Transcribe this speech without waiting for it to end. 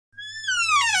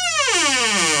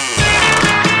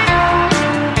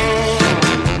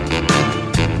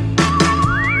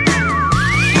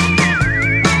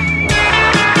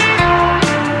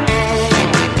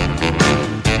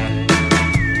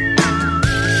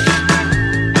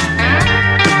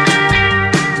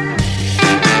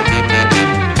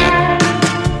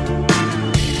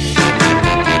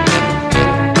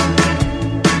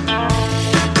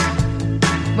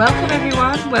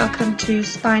to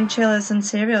Spine Chillers and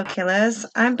Serial Killers.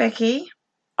 I'm Becky.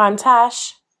 I'm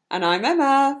Tash. And I'm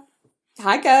Emma.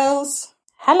 Hi, girls.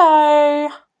 Hello.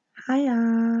 Hiya.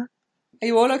 Are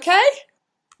you all okay?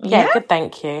 Yeah, good,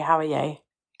 thank you. How are you?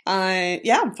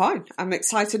 I'm fine. I'm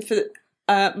excited for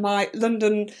my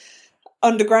London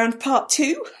Underground Part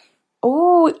 2.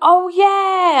 Oh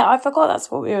yeah, I forgot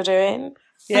that's what we were doing.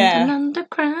 Yeah. London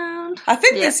Underground. I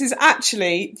think this is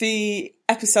actually the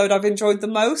episode I've enjoyed the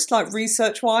most, like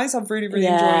research-wise. I've really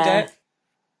enjoyed it.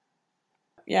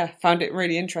 Yeah, found it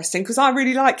really interesting because I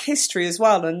really like history as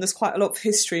well, and there's quite a lot of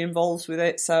history involved with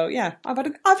it. So yeah, I've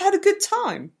had a good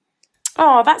time.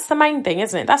 Oh, that's the main thing,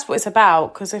 isn't it? That's what it's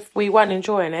about. Because if we weren't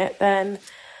enjoying it, then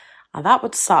that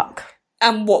would suck.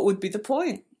 And what would be the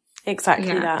point?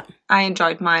 Exactly that. I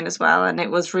enjoyed mine as well, and it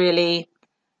was really.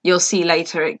 You'll see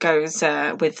later. It goes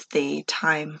with the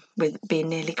time with being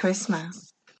nearly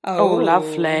Christmas. Oh,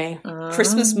 lovely!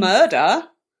 Christmas murder.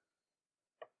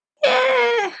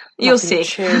 Yeah, you'll see.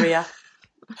 Cheerier.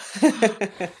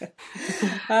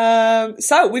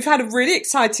 So we've had a really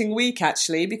exciting week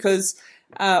actually because,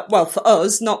 for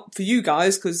us, not for you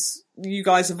guys, because you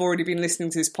guys have already been listening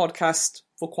to this podcast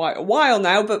for quite a while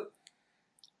now, but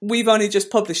we've only just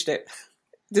published it.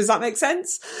 Does that make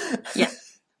sense? Yeah,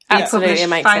 absolutely. It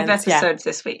makes 5 sense. episodes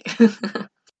this week.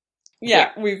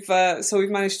 Yeah, we've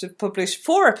managed to publish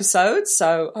 4 episodes,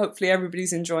 so hopefully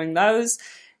everybody's enjoying those.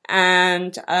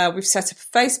 And we've set up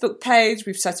a Facebook page,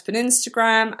 we've set up an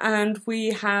Instagram, and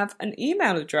we have an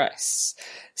email address.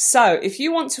 So if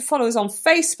you want to follow us on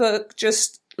Facebook,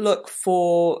 just look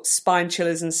for Spine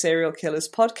Chillers and Serial Killers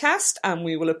podcast, and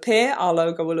we will appear. Our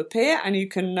logo will appear, and you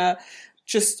can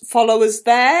just follow us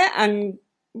there and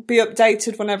be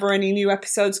updated whenever any new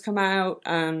episodes come out.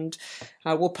 And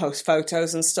we'll post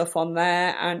photos and stuff on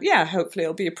there. And yeah, hopefully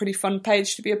it'll be a pretty fun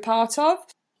page to be a part of.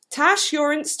 Tash,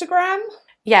 your Instagram?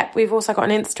 Yeah, we've also got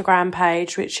an Instagram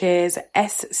page, which is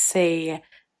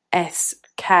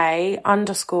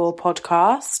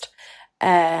SCSK_podcast.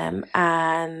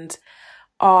 And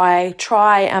I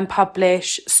try and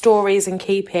publish stories in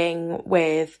keeping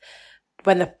with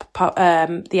when the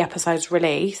episode's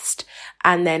released.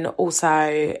 And then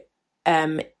also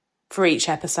for each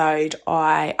episode,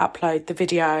 I upload the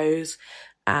videos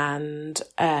and,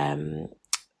 the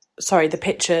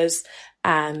pictures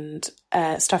and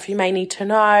stuff you may need to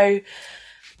know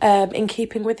in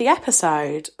keeping with the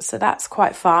episode. So that's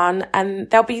quite fun. And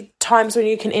there'll be times when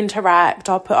you can interact.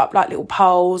 I'll put up like little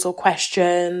polls or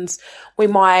questions. We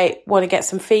might want to get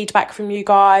some feedback from you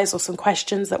guys or some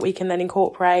questions that we can then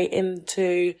incorporate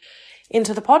into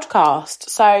the podcast.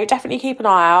 So definitely keep an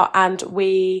eye out, and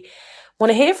we want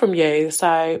to hear from you.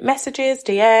 So messages,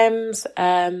 DMs,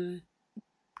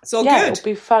 it's all good. It'll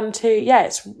be fun too.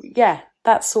 That's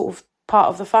sort of part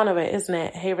of the fun of it, isn't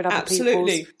it? Hearing other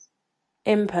people's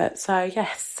input. So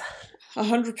yes,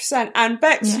 100%. And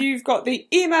Bex, you've got the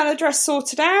email address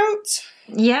sorted out.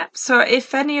 Yeah. So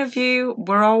if any of you,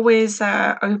 we're always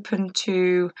open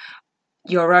to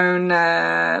your own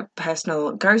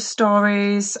personal ghost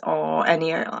stories or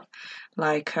any of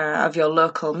your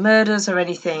local murders or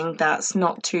anything that's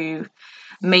not too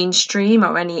mainstream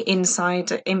or any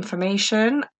inside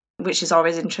information, which is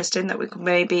always interesting that we could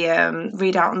maybe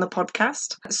read out on the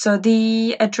podcast. So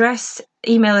the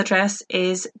email address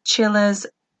is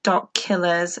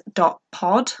chillers.killers.pod,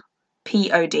 Pod.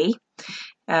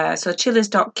 So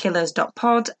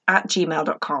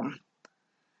chillers.killers.pod@gmail.com.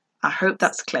 I hope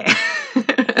that's clear.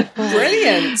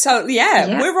 Brilliant. So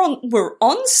we're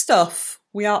on stuff.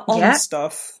 We are on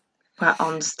stuff. We're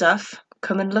on stuff.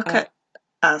 Come and look at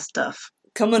our stuff.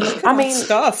 Come and look at our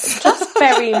stuff. Just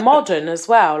very modern as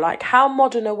well. Like, how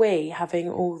modern are we having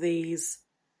all these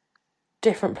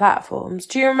different platforms?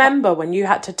 Do you remember when you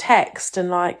had to text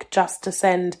and just to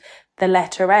send the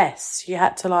letter S, you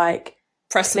had to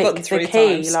press click the button 3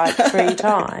 key times. 3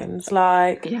 times?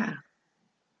 Yeah.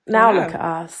 Now look at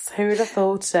us. Who would have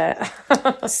thought it?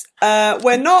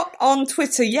 We're not on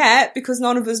Twitter yet because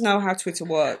none of us know how Twitter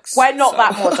works. We're not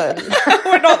that modern.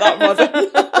 We're not that modern.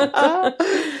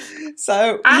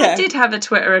 So I did have a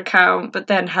Twitter account, but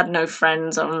then had no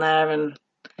friends on there, and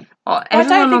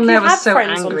everyone on there was so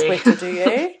angry. On Twitter, do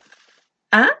you?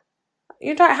 Huh?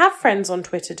 You don't have friends on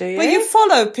Twitter, do you? Well, you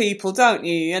follow people, don't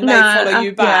you? And they follow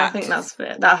you back. Yeah, I think that's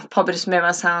it. That probably just made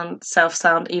myself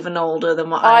sound even older than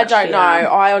what I don't know.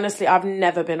 I've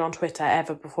never been on Twitter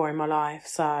ever before in my life,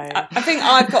 so I think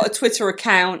I've got a Twitter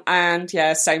account, and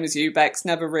same as you, Bex.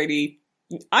 Never really.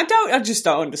 I just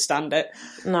don't understand it.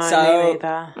 No, me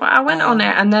neither. Well, I went on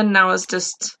it, and then I was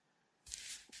just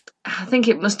I think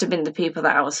it must have been the people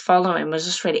that I was following was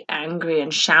just really angry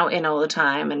and shouting all the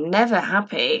time and never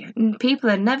happy. And people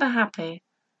are never happy.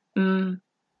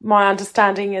 My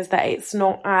understanding is that it's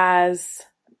not as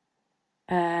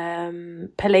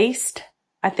policed.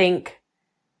 I think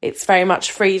it's very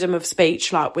much freedom of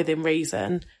speech, like within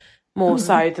reason, more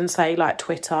so than say like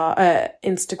Twitter,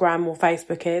 Instagram or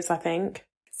Facebook is, I think.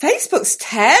 Facebook's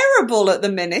terrible at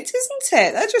the minute, isn't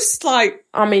it? They're just like...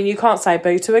 I mean, you can't say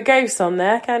boo to a goose on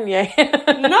there, can you?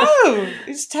 No,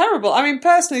 it's terrible. I mean,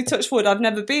 personally, touch wood, I've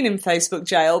never been in Facebook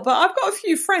jail, but I've got a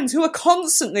few friends who are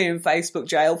constantly in Facebook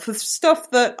jail for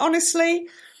stuff that, honestly,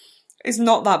 is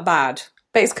not that bad.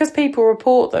 But it's because people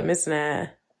report them, isn't it?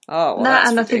 Oh, well,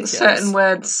 and ridiculous. I think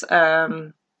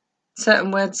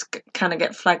certain words kind of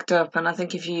get flagged up, and I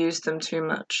think if you use them too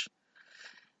much...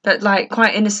 But, like,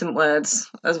 quite innocent words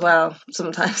as well,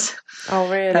 sometimes. Oh,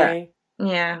 really?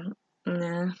 Yeah.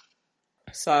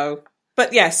 So,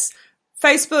 but yes,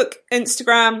 Facebook,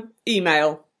 Instagram,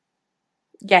 email.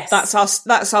 Yes. That's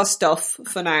our stuff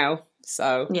for now.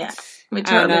 So yeah, we'd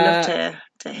totally love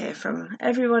to hear from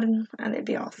everyone, and it'd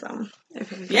be awesome.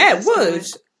 Yeah, it would.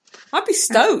 I'd be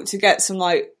stoked to get some,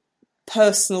 like,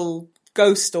 personal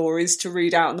ghost stories to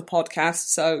read out on the podcast.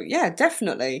 So, yeah,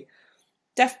 definitely.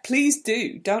 Please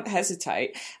do. Don't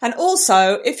hesitate. And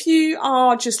also, if you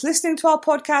are just listening to our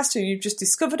podcast and you've just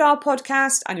discovered our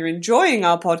podcast and you're enjoying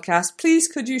our podcast, please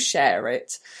could you share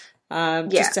it?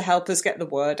 Just to help us get the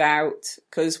word out,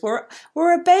 because we're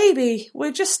a baby.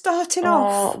 We're just starting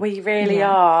off. We really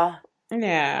are.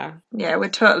 Yeah. Yeah, we're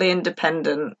totally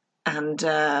independent, and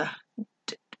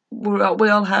we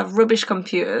all have rubbish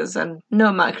computers and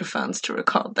no microphones to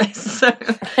record this. So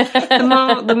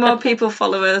the more people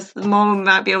follow us, the more we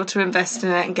might be able to invest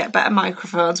in it and get better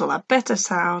microphones. We'll have better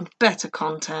sound, better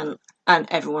content, and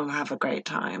everyone will have a great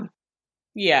time.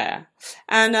 Yeah.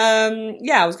 And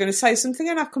I was going to say something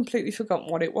and I've completely forgotten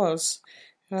what it was.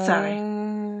 Sorry.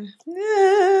 No,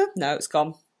 it's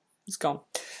gone. It's gone.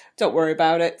 Don't worry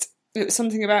about it. It was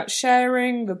something about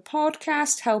sharing the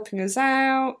podcast, helping us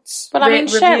out. But I mean,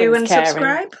 review and caring.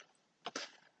 subscribe.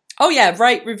 Oh yeah,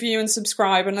 rate, review and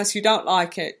subscribe unless you don't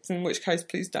like it, in which case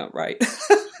please don't rate.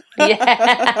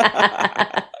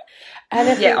 Yeah.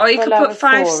 Or you could put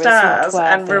 5 stars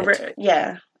and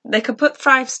they could put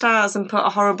 5 stars and put a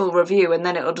horrible review, and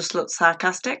then it'll just look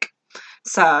sarcastic.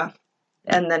 So,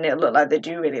 and then it'll look like they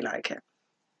do really like it.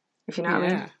 If you know what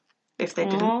I mean. If they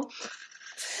didn't.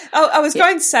 Oh, I was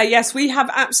going to say, yes, we have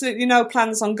absolutely no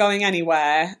plans on going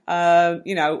anywhere.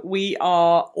 We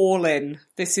are all in.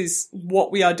 This is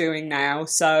what we are doing now.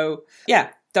 So, yeah,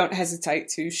 don't hesitate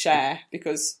to share,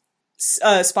 because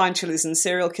Spine Chillers and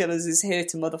Serial Killers is here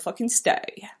to motherfucking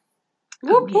stay.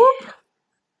 Whoop, whoop.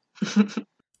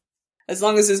 As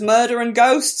long as there's murder and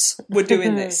ghosts, we're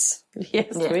doing this.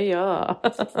 Yes, we are.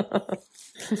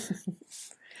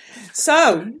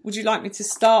 So, would you like me to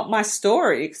start my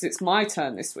story? Because it's my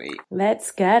turn this week.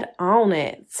 Let's get on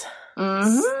it.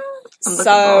 Mm-hmm.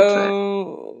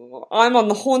 So, I'm on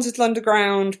the Haunted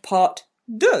Underground Part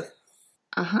 2.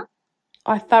 Uh-huh.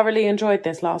 I thoroughly enjoyed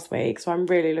this last week, so I'm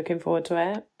really looking forward to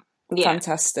it. Yeah.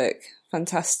 Fantastic.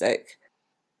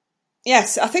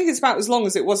 Yes, I think it's about as long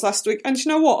as it was last week. And you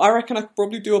know what? I reckon I could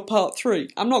probably do a Part 3.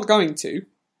 I'm not going to.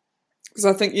 Because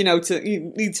I think, you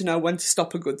need to know when to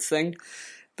stop a good thing.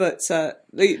 But but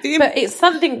it's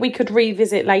something we could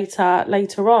revisit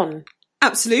later on.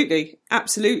 Absolutely.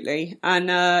 And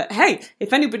hey,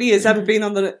 if anybody has ever been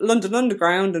on the London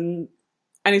Underground and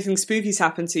anything spooky's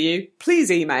happened to you,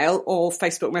 please email or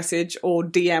Facebook message or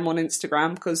DM on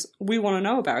Instagram, because we want to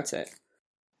know about it.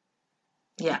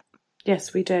 Yeah.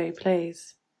 Yes, we do.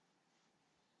 Please.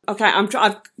 Okay,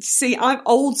 I'm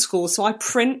old school, so I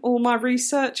print all my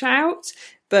research out.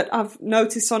 But I've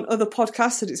noticed on other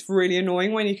podcasts that it's really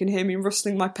annoying when you can hear me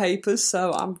rustling my papers,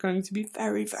 so I'm going to be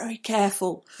very, very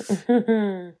careful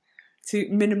to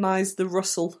minimise the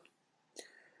rustle.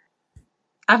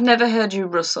 I've never heard you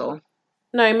rustle.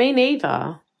 No, me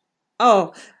neither.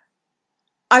 Oh,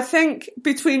 I think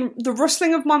between the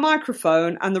rustling of my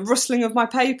microphone and the rustling of my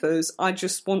papers, I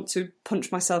just want to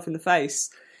punch myself in the face.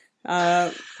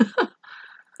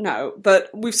 No,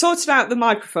 but we've sorted out the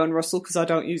microphone rustle because I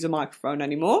don't use a microphone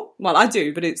anymore. Well, I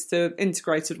do, but it's the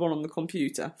integrated one on the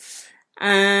computer. So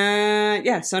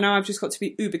now I've just got to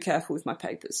be uber careful with my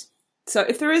papers. So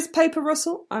if there is paper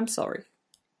rustle, I'm sorry.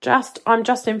 I'm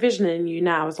just envisioning you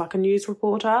now as like a news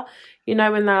reporter. You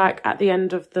know when they're like at the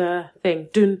end of the thing,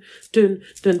 dun, dun,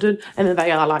 dun, dun, and then they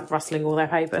are like rustling all their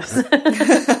papers.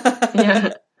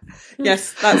 Yeah.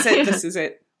 Yes, that's it. This is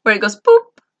it. Where it goes boop,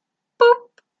 boop,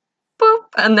 boop,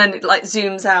 and then it like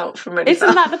zooms out from really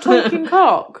Isn't far. that the talking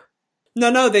cock?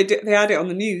 No, they had it on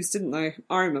the news, didn't they?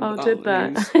 I remember Oh, that did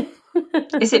on the news.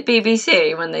 that? Is it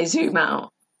BBC when they zoom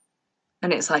out?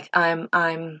 And it's like, I'm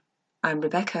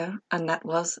Rebecca, and that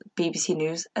was BBC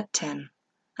News at 10. And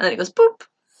then it goes, boop.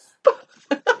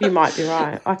 You might be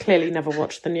right. I clearly never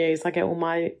watch the news. I get all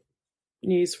my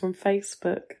news from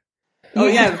Facebook. Oh,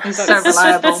 yeah. It's so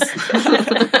reliable.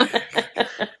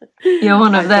 You're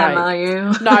one of them, are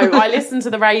you? No, I listen to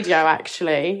the radio,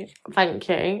 actually. Thank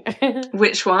you.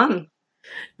 Which one?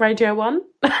 Radio 1.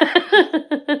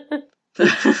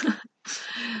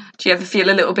 Do you ever feel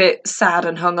a little bit sad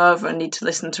and hungover and need to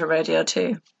listen to Radio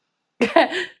 2?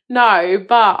 No,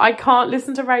 but I can't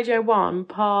listen to Radio 1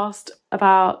 past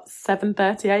about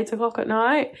 7:30, 8 o'clock at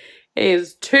night. It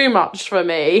is too much for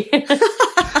me. Do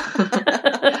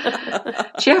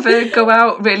you ever go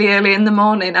out really early in the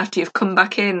morning after you've come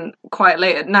back in quite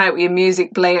late at night with your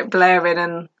music blaring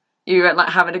and you're like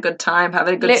having a good time,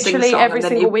 having a good sing-song? Literally every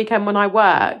single weekend when I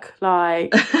work,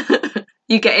 like...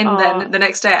 You get in then the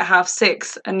next day at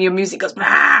 6:30 and your music goes,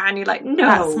 "Rah!" And you're like, no.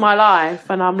 That's my life.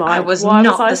 And I'm like, why was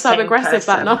I so aggressive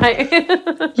that night?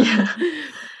 Yeah.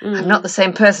 I'm not the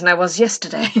same person I was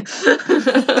yesterday.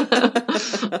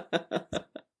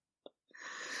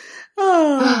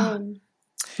 Oh.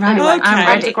 Right, okay. I'm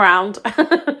ready. Underground.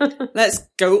 Let's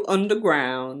go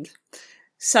underground.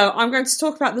 So I'm going to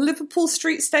talk about the Liverpool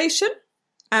Street Station.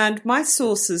 And my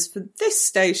sources for this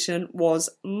station was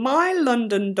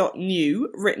mylondon.new,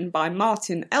 written by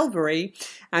Martin Elvery,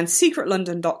 and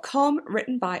secretlondon.com,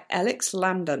 written by Alex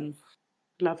Landon.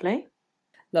 Lovely.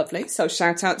 So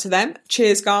shout out to them.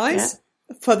 Cheers, guys,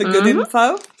 for the good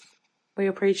info. We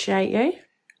appreciate you.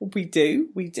 We do.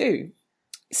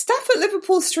 Staff at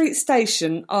Liverpool Street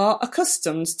Station are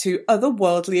accustomed to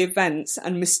otherworldly events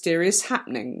and mysterious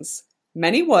happenings.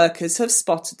 Many workers have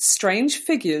spotted strange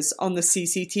figures on the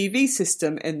CCTV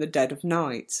system in the dead of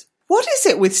night. What is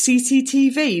it with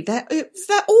CCTV?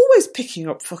 They're always picking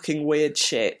up fucking weird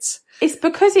shit. It's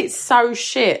because it's so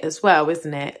shit as well,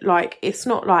 isn't it? Like, it's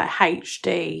not like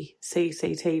HD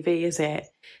CCTV, is it?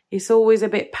 It's always a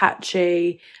bit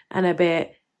patchy and a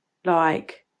bit,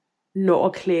 like, not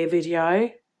a clear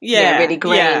video. Yeah, really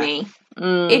grainy.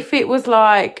 Yeah. If it was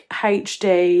like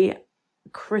HD,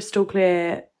 crystal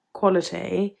clear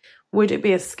quality, would it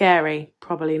be as scary?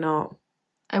 Probably not.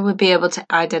 I would be able to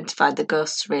identify the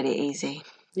ghosts really easy.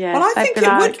 Yeah, well,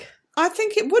 I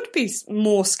think it would be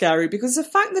more scary because the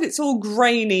fact that it's all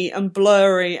grainy and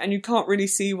blurry and you can't really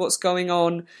see what's going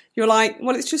on, you're like,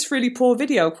 well, it's just really poor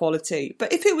video quality.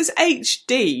 But if it was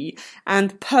HD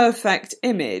and perfect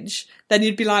image, then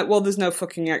you'd be like, well, there's no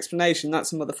fucking explanation.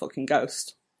 That's a motherfucking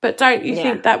ghost. But don't you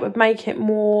think that would make it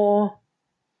more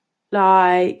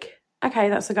like, okay,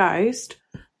 that's a ghost,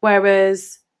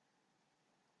 whereas,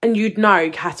 and you'd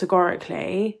know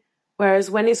categorically,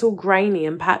 whereas when it's all grainy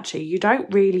and patchy, you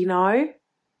don't really know.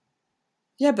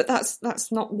 Yeah, but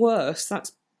that's not worse.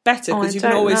 That's better because you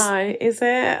can always. Know, is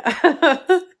it?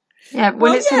 Yeah,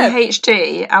 when it's in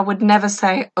HD, I would never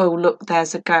say, "Oh, look,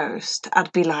 there's a ghost."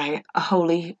 I'd be like,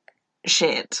 "Holy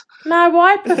shit!" No,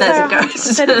 I prefer there's a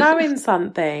ghost. 100% knowing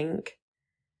something.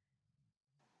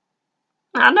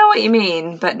 I know what you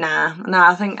mean, but no,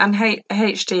 I think a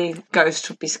HD ghost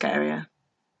would be scarier.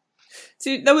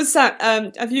 So there was that.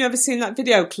 Have you ever seen that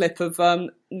video clip of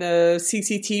the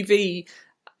CCTV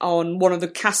on one of the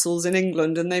castles in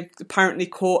England, and they've apparently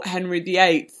caught Henry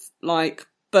VIII like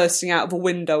bursting out of a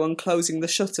window and closing the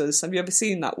shutters? Have you ever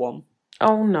seen that one?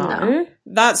 Oh no.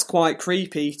 That's quite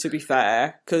creepy, to be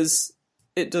fair, because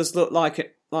it does look like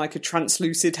a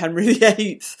translucid Henry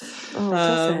VIII. Oh,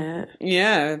 does it?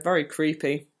 Yeah, very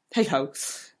creepy. Hey ho.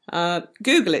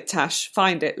 Google it, Tash.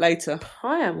 Find it later.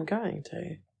 I am going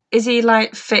to. Is he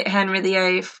like fit Henry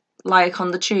VIII like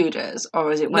on the Tudors,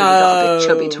 or is it when he got a bit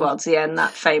chubby towards the end,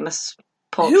 that famous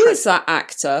portrait? Who is that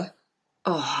actor?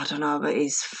 Oh, I don't know, but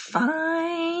he's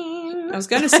fine. I was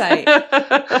going to say,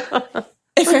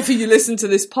 if ever you listen to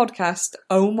this podcast,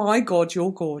 oh my God,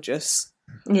 you're gorgeous.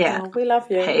 Yeah. Oh, we love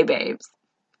you. Hey, babes.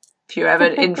 If you're ever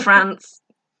in France,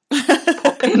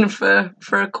 pop in for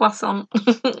a croissant.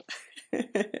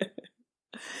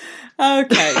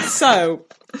 Okay, so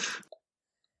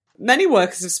many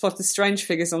workers have spotted strange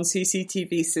figures on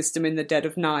CCTV system in the dead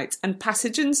of night, and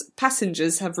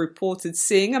passengers have reported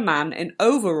seeing a man in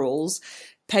overalls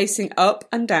pacing up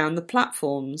and down the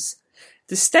platforms.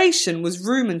 The station was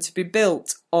rumoured to be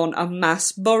built on a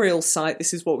mass burial site.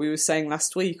 This is what we were saying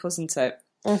last week, wasn't it?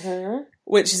 Mm-hmm.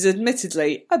 Which is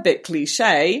admittedly a bit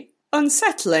cliché,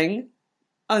 unsettlingly,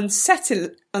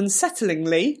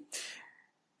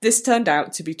 this turned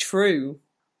out to be true.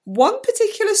 One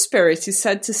particular spirit is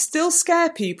said to still scare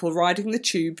people riding the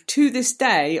tube to this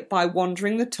day by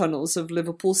wandering the tunnels of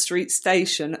Liverpool Street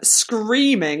Station,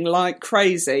 screaming like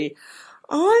crazy.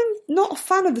 I'm not a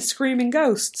fan of the screaming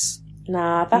ghosts.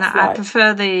 Nah, that's I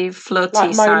prefer the floaty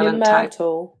like silent Moaning type.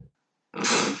 Myrtle.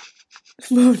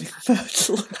 Moaning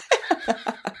Myrtle.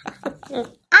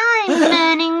 I'm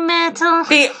Moaning Myrtle.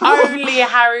 The only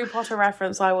Harry Potter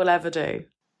reference I will ever do.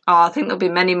 Oh, I think there'll be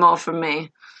many more from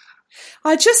me.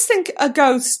 I just think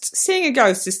seeing a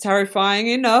ghost is terrifying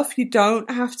enough. You don't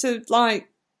have to,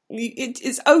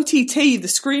 it's OTT. The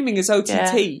screaming is OTT.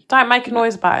 Yeah. Don't make a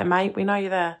noise about it, mate. We know you're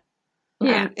there.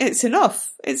 Yeah. And it's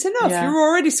enough. It's enough. Yeah. You're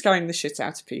already scaring the shit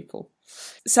out of people.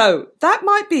 So, that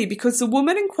might be because the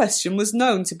woman in question was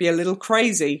known to be a little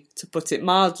crazy, to put it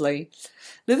mildly.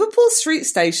 Liverpool Street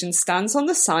Station stands on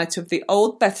the site of the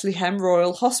old Bethlehem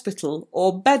Royal Hospital,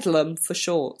 or Bedlam for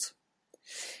short.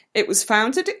 It was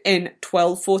founded in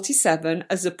 1247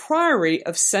 as a priory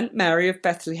of St Mary of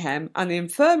Bethlehem, and the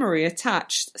infirmary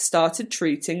attached started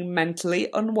treating mentally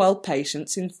unwell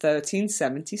patients in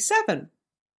 1377.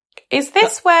 Is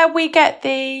this where we get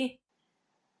the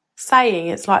saying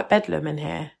it's like Bedlam in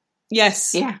here?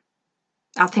 Yes. Yeah.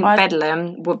 I think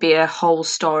Bedlam would be a whole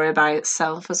story by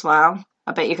itself as well.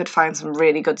 I bet you could find some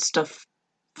really good stuff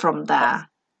from there.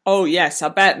 Oh, yes, I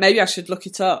bet. Maybe I should look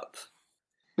it up.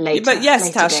 Later. But yes,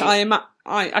 later Tash, date.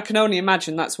 I can only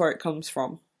imagine that's where it comes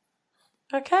from.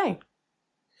 Okay.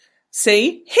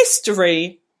 See?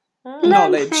 History. Learn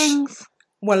Knowledge. things.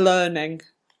 We're learning.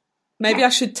 Maybe I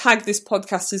should tag this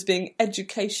podcast as being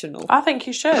educational. I think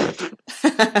you should.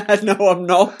 No, I'm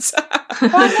not.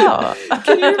 Why not?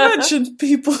 Can you imagine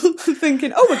people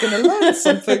thinking, oh, we're going to learn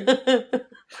something?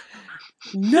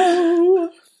 No.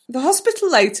 The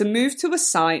hospital later moved to a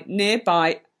site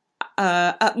nearby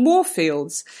at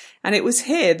Moorfields, and it was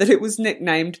here that it was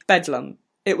nicknamed Bedlam.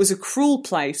 It was a cruel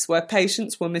place where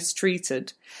patients were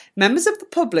mistreated. Members of the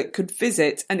public could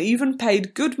visit and even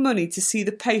paid good money to see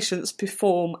the patients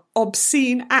perform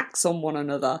obscene acts on one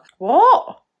another.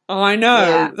 What? I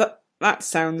know. Yeah. That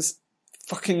sounds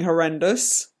fucking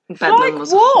horrendous. Bedlam Like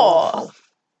was what? awful.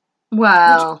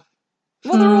 Well,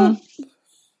 Well, they're all...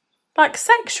 Like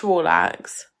sexual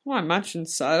acts? Well, I imagine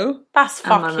so. That's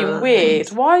Among fucking other weird.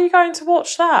 things. Why are you going to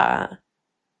watch that?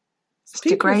 it's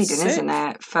People are degrading, sick. isn't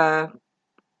it? For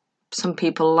some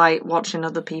people like watching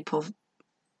other people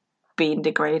being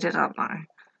degraded, aren't they?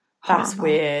 That's Horrible.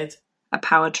 weird. A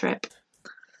power trip.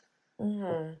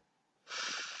 Mm.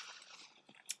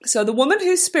 So the woman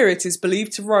whose spirit is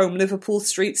believed to roam Liverpool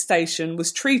Street Station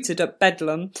was treated at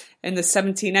Bedlam in the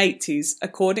 1780s,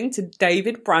 according to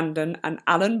David Brandon and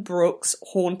Alan Brooks'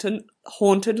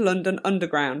 Haunted London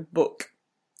Underground book.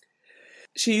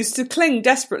 She used to cling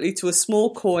desperately to a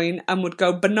small coin and would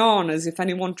go bananas if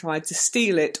anyone tried to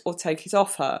steal it or take it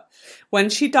off her. When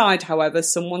she died, however,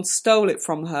 someone stole it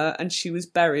from her and she was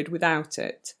buried without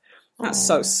it. That's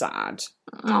so sad.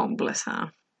 Oh, bless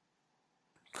her.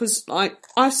 Because,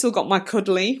 I've still got my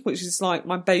cuddly, which is like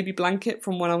my baby blanket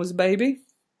from when I was a baby.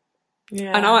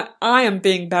 Yeah. And I am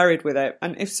being buried with it.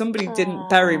 And if somebody didn't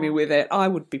bury me with it, I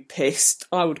would be pissed.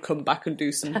 I would come back and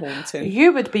do some haunting.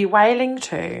 You would be wailing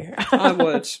too. I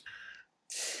would.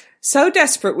 So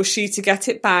desperate was she to get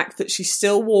it back that she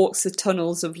still walks the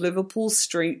tunnels of Liverpool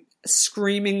Street,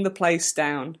 screaming the place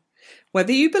down.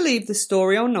 Whether you believe the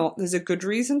story or not, there's a good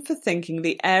reason for thinking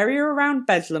the area around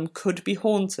Bedlam could be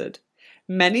haunted.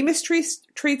 Many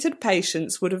mistreated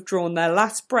patients would have drawn their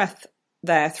last breath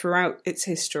there throughout its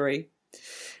history.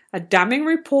 A damning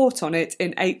report on it in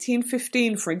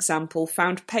 1815, for example,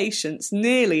 found patients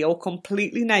nearly or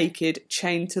completely naked,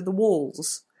 chained to the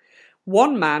walls.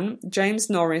 One man, James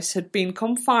Norris, had been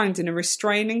confined in a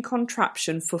restraining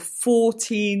contraption for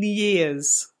 14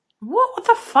 years. What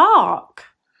the fuck?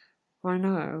 I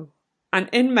know. And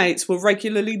inmates were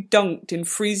regularly dunked in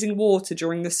freezing water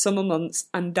during the summer months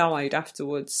and died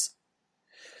afterwards.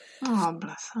 Oh,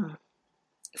 bless her.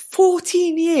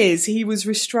 14 years he was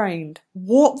restrained.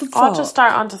 What the fuck? I just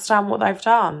don't understand what they've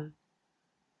done.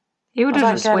 He would I have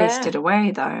don't just get wasted it.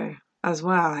 away, though, as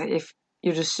well, if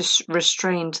you're just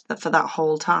restrained for that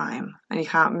whole time and you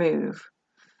can't move.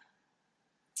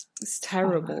 It's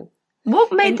terrible.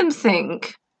 What made them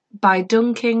think by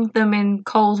dunking them in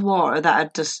cold water that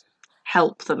would just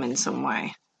help them in some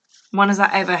way? When has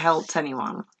that ever helped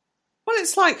anyone? Well,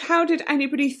 it's like, how did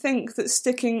anybody think that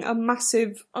sticking a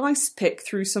massive ice pick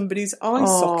through somebody's eye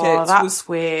socket that's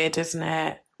weird, isn't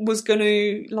it? was going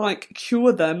to, like,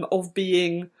 cure them of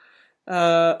being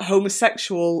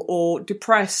homosexual or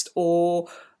depressed or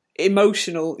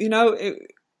emotional? You know,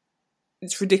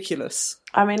 it's ridiculous.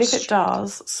 I mean, if it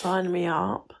does, sign me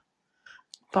up.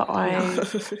 but I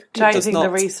It don't does think not. the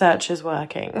research is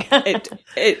working.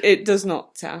 It does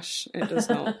not, Tash. It does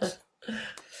not.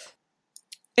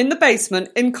 In the basement,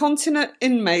 incontinent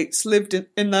inmates lived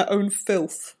in their own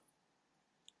filth.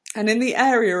 And in the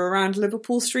area around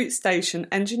Liverpool Street Station,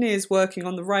 engineers working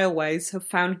on the railways have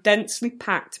found densely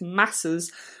packed masses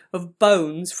of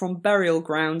bones from burial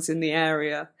grounds in the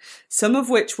area, some of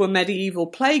which were medieval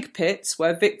plague pits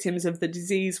where victims of the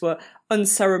disease were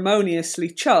unceremoniously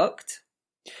chucked.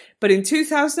 But in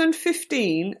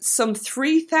 2015, some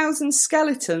 3,000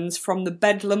 skeletons from the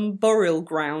Bedlam burial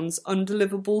grounds under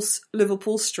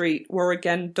Liverpool Street were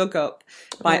again dug up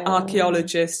by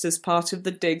archaeologists as part of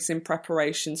the digs in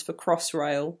preparations for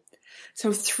Crossrail.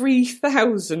 So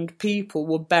 3,000 people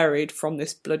were buried from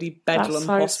this bloody Bedlam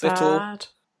hospital. Sad.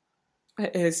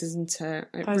 It is, isn't it?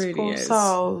 It Those really poor is.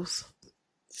 souls.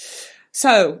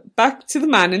 So, back to the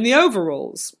man in the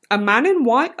overalls. A man in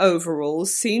white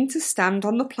overalls seen to stand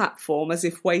on the platform as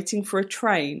if waiting for a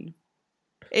train.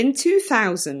 In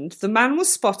 2000, the man was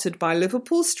spotted by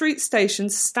Liverpool Street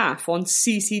Station's staff on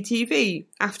CCTV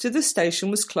after the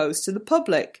station was closed to the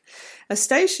public. A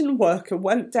station worker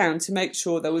went down to make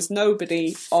sure there was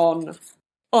nobody on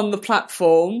the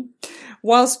platform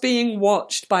whilst being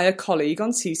watched by a colleague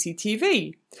on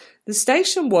CCTV. The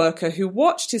station worker who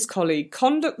watched his colleague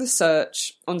conduct the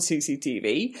search on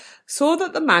CCTV saw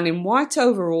that the man in white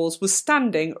overalls was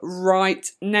standing right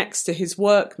next to his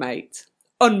workmate,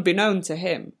 unbeknown to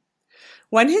him.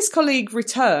 When his colleague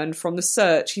returned from the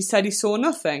search, he said he saw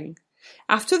nothing.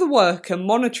 After the worker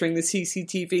monitoring the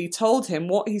CCTV told him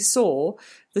what he saw,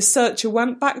 the searcher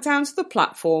went back down to the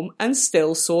platform and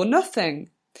still saw nothing.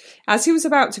 As he was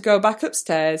about to go back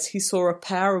upstairs, he saw a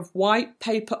pair of white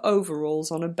paper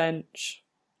overalls on a bench.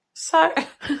 So,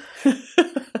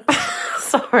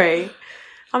 sorry,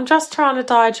 I'm just trying to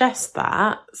digest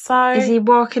that. So, Is he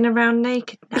walking around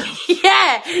naked now?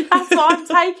 yeah, that's what I'm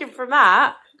taking from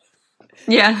that.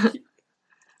 Yeah.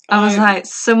 I was like,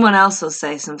 someone else will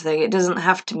say something. It doesn't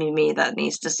have to be me that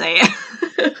needs to say it.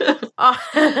 What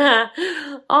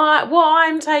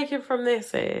I'm taking from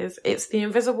this is it's the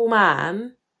Invisible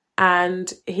Man,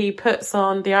 and he puts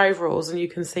on the overalls and you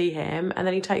can see him, and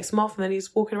then he takes them off and then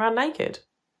he's walking around naked.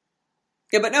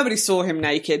 Yeah, but nobody saw him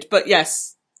naked. But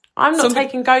yes. I'm not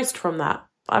taking ghost from that.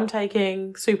 I'm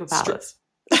taking superpowers.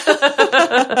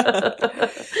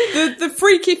 The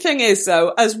freaky thing is,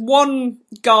 though, as one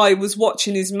guy was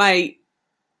watching his mate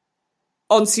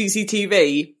on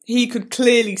CCTV, he could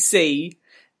clearly see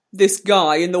this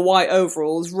guy in the white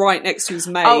overalls right next to his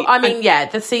mate. Oh, I mean, yeah,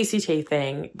 the CCTV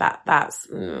thing, that's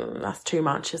too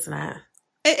much, isn't it?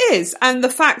 It is. And the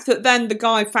fact that then the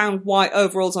guy found white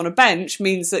overalls on a bench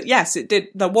means that, yes,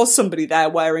 there was somebody there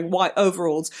wearing white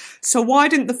overalls. So why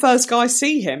didn't the first guy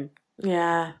see him?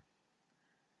 Yeah.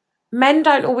 Men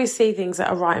don't always see things that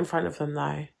are right in front of them,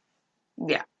 though.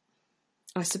 Yeah.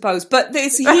 I suppose. But he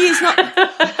is not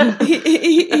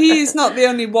he is not the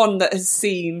only one that has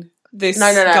seen this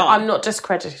No. guy. I'm not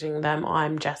discrediting them.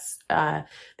 I'm just,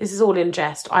 this is all in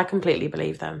jest. I completely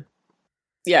believe them.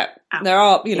 Yeah. There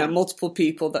are, multiple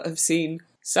people that have seen.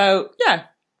 So, yeah.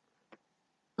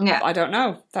 Yeah. I don't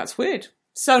know. That's weird.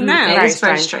 So now... It is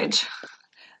very strange.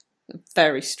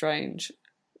 Very strange.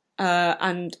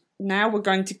 And now we're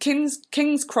going to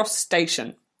King's Cross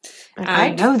Station. Okay. I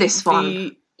know this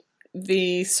one.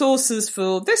 The sources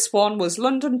for this one was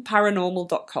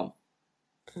londonparanormal.com.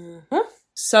 Mm-hmm.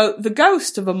 So, the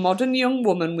ghost of a modern young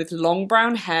woman with long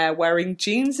brown hair wearing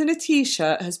jeans and a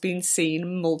t-shirt has been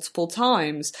seen multiple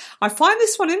times. I find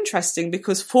this one interesting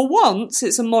because, for once,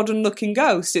 it's a modern-looking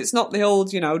ghost. It's not the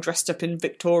old, dressed up in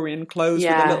Victorian clothes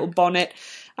with a little bonnet.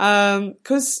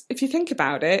 Because if you think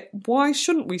about it, why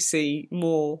shouldn't we see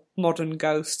more modern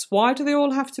ghosts? Why do they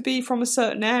all have to be from a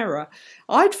certain era?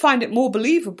 I'd find it more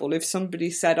believable if somebody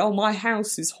said, oh, my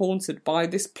house is haunted by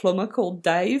this plumber called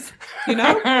Dave,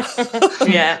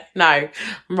 Yeah, no, I'm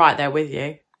right there with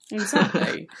you.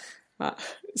 Exactly. The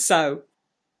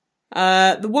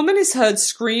woman is heard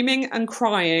screaming and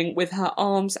crying with her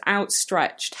arms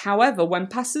outstretched. However, when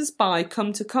passers-by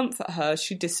come to comfort her,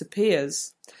 she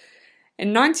disappears.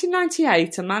 In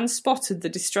 1998, a man spotted the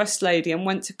distressed lady and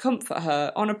went to comfort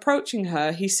her. On approaching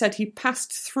her, he said he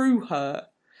passed through her.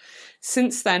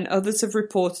 Since then, others have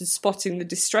reported spotting the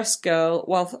distressed girl,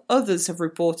 while others have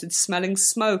reported smelling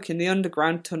smoke in the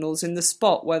underground tunnels in the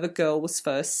spot where the girl was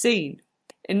first seen.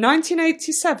 In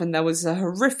 1987, there was a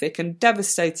horrific and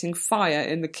devastating fire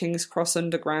in the King's Cross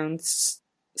Underground,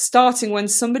 starting when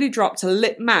somebody dropped a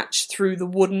lit match through the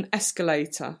wooden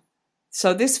escalator.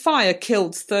 So this fire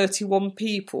killed 31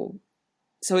 people.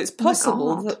 So it's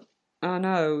possible I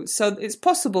know. So it's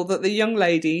possible that the young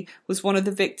lady was one of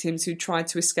the victims who tried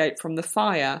to escape from the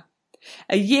fire.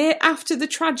 A year after the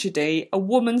tragedy, a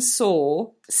woman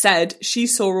said she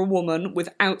saw a woman with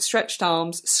outstretched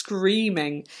arms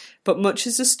screaming, but much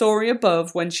as the story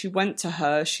above, when she went to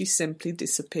her, she simply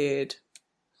disappeared.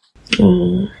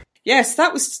 Yes,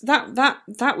 that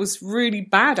was really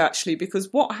bad actually,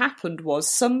 because what happened was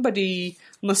somebody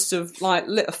must have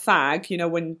lit a fag,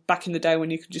 when back in the day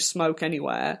when you could just smoke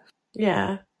anywhere.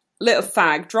 Yeah. Lit a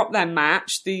fag, dropped their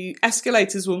match. The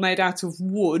escalators were made out of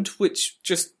wood, which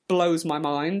just blows my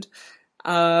mind.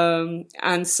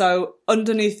 And so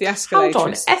underneath the escalators... Hold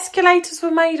on, escalators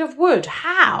were made of wood.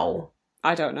 How?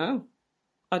 I don't know.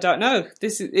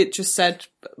 It just said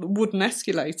wooden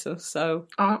escalator, so...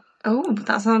 Oh,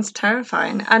 that sounds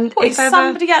terrifying. And what, is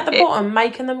somebody at the bottom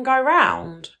making them go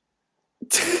round?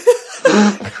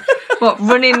 What,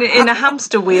 running in a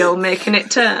hamster wheel, making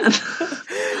it turn?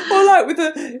 Or with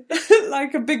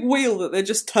a big wheel that they're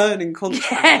just turning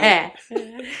constantly. Yeah.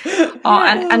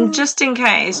 And just in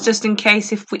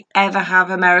case if we ever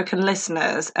have American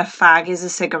listeners, a fag is a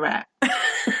cigarette.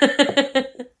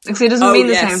 Because it doesn't mean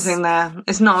the same thing there.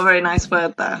 It's not a very nice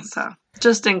word there, so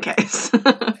just in case.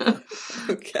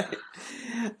 Okay.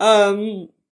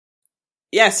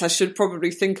 Yes, I should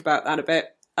probably think about that a bit.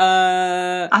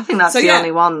 I think that's the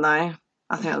only one, though.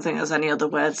 I don't think there's any other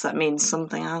words that mean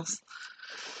something else.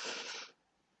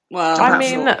 Well, I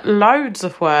mean, loads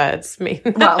of words mean.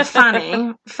 Well,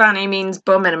 fanny means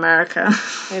bum in America.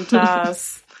 It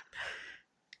does.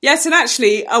 Yes, and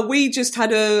actually, we just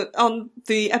had on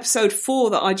the episode 4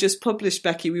 that I just published,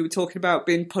 Becky, we were talking about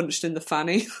being punched in the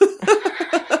fanny.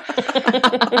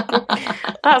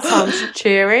 That sounds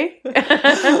cheery.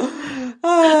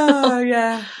 Oh,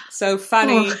 yeah. So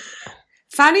fanny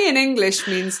in English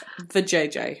means the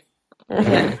JJ.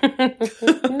 Yeah.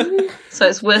 So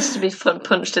it's worse to be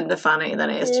punched in the fanny than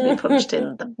it is to be punched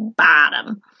in the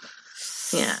bottom.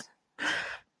 Yeah.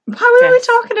 Why were we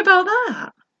talking about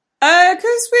that?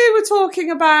 Because we were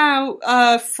talking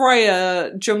about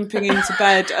Freya jumping into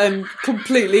bed and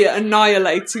completely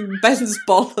annihilating Ben's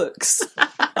bollocks.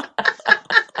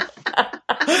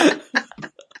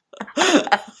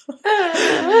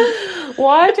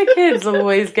 Why do kids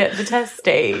always get the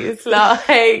testes?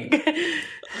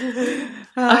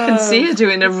 I can see her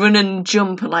doing a run and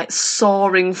jump and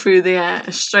soaring through the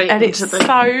air straight and into it's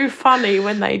so funny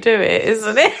when they do it,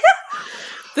 isn't it?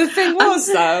 The thing was,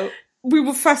 though, we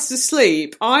were fast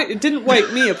asleep. It didn't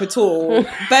wake me up at all.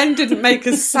 Ben didn't make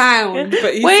a sound,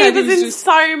 but he said he was in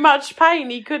so much pain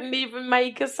he couldn't even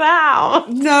make a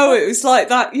sound. No, it was like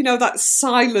that, that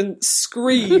silent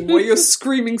scream where you're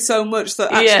screaming so much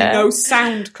that actually no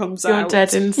sound comes out. You're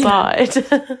dead inside.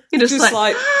 You're just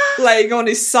laying on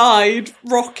his side,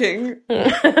 rocking.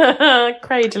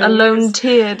 Cradling. A lone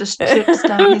tear just drips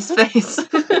down his face.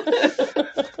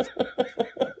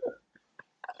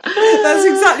 That's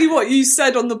exactly what you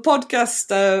said on the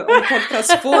podcast, on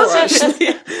podcast 4, actually,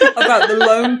 about the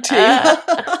lone tear.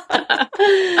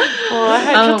 Well, I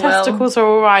hope your testicles are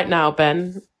all right now,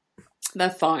 Ben. They're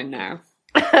fine now.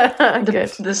 Good.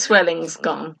 The swelling's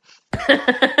gone.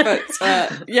 But,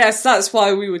 yes, that's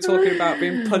why we were talking about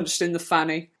being punched in the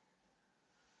fanny.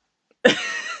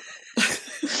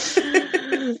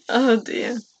 Oh,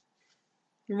 dear.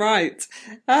 Right.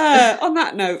 On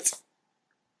that note...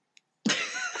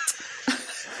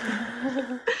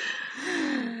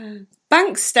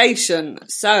 Bank station.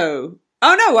 So,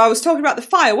 I was talking about the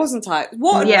fire, wasn't I?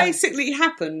 What had basically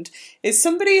happened is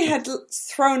somebody had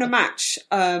thrown a match,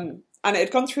 and it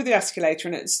had gone through the escalator,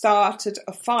 and it started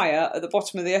a fire at the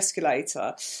bottom of the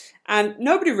escalator, and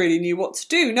nobody really knew what to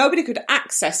do. Nobody could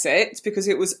access it because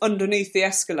it was underneath the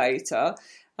escalator.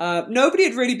 Nobody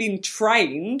had really been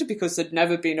trained because there'd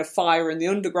never been a fire in the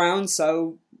underground,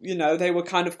 so they were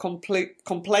kind of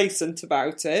complacent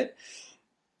about it.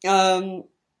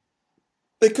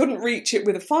 They couldn't reach it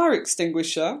with a fire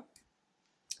extinguisher,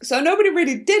 so nobody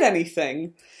really did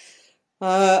anything.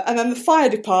 And then the fire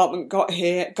department got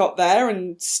there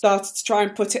and started to try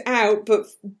and put it out, but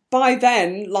by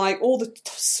then, all the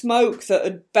smoke that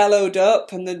had bellowed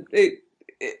up and it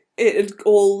had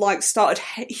all started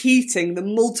heating the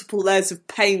multiple layers of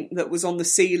paint that was on the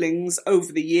ceilings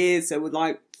over the years. There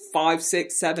were 5,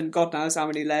 6, 7, God knows how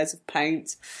many layers of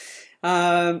paint.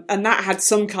 And that had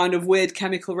some kind of weird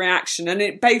chemical reaction, and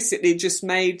it basically just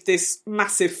made this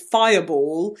massive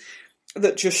fireball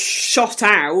that just shot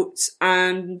out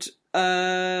and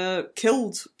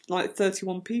killed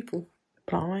 31 people.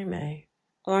 Blimey.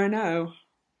 I know.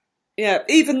 Yeah,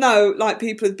 even though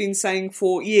people had been saying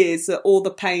for years that all the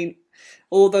paint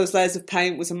all those layers of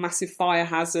paint was a massive fire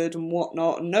hazard and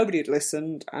whatnot, and nobody had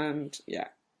listened, and yeah,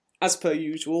 as per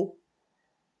usual.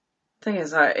 Thing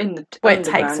is, like, in the Well, it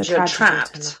takes underground, a you're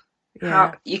tragedy trapped.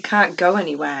 Yeah. You can't go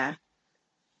anywhere.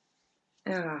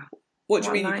 Yeah. What do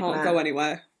you What a mean you can't nightmare. go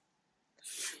anywhere?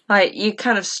 Like, you're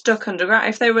kind of stuck underground.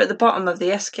 If they were at the bottom of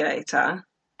the escalator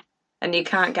and you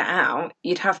can't get out,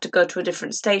 you'd have to go to a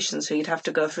different station, so you'd have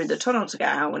to go through the tunnel to get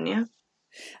out, wouldn't you?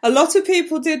 A lot of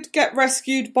people did get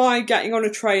rescued by getting on a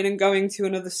train and going to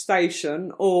another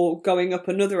station, or going up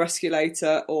another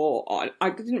escalator, or I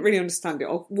didn't really understand it,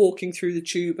 or walking through the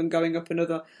tube and going up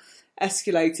another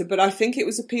escalator. But I think it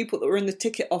was the people that were in the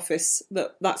ticket office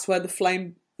that's where the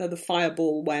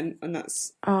fireball went, and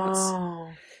that's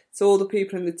so all the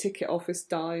people in the ticket office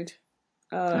died.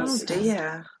 Oh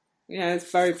dear. Yeah,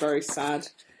 it's very, very sad.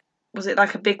 Was it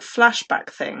like a big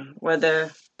flashback thing,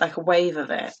 where like a wave of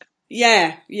it?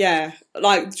 Yeah.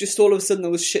 Like, just all of a sudden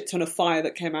there was a shit ton of fire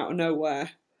that came out of nowhere.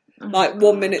 Oh, like, God.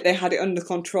 1 minute they had it under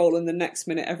control and the next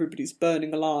minute everybody's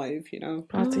burning alive, you know?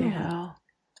 Bloody hell.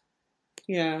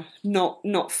 Yeah,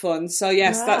 not fun. So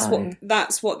yes, No.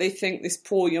 that's what they think this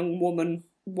poor young woman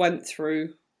went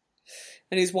through,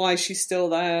 and is why she's still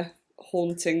there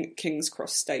haunting King's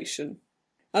Cross Station.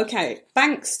 Okay,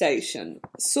 Bank Station.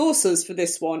 Sources for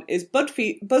this one is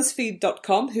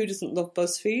BuzzFeed.com. Who doesn't love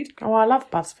BuzzFeed? Oh, I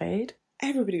love BuzzFeed.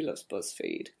 Everybody loves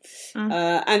BuzzFeed.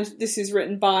 And this is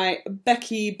written by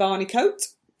Becky Barneycoat.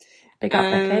 Big up,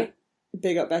 Becky.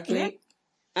 Big up, Becky. Yeah.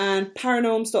 And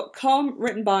Paranorms.com,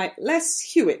 written by Les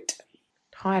Hewitt.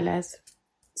 Hi, Les.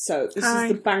 So this Hi.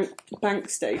 is the bank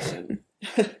station.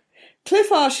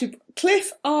 Cliff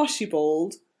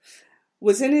Archibald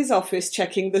was in his office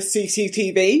checking the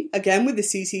CCTV, again with the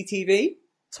CCTV.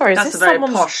 Sorry, is That's this a very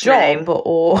someone's posh job name.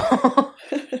 or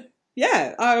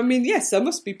Yeah, I mean, yes, there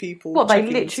must be people. what? They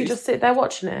checking the literally just sit there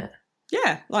watching it.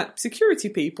 Yeah, like security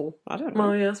people. I don't know.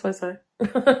 Oh yeah, I suppose so.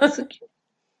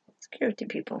 Security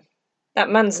people. That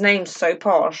man's name's so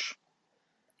posh.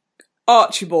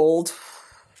 Archibald.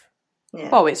 Yeah.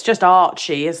 Well, it's just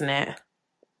Archie, isn't it?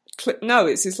 No,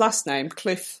 it's his last name,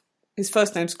 Cliff. His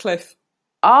first name's Cliff.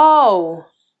 Oh,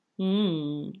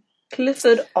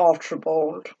 Clifford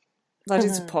Archibald. That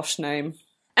is a posh name.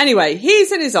 Anyway,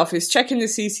 he's in his office checking the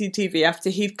CCTV after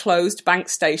he'd closed Bank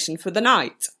Station for the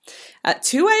night. At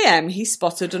 2 a.m, he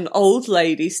spotted an old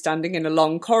lady standing in a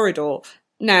long corridor.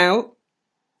 Now,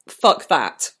 fuck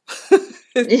that.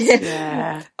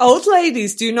 yeah. Old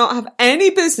ladies do not have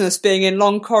any business being in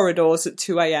long corridors at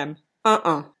 2 a.m.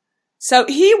 So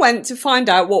he went to find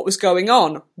out what was going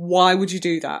on. Why would you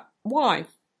do that? Why?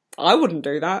 I wouldn't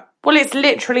do that. Well, it's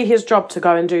literally his job to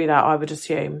go and do that, I would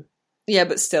assume. Yeah,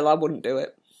 but still, I wouldn't do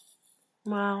it.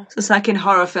 Wow. So it's like in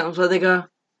horror films where they go,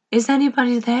 "Is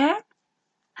anybody there?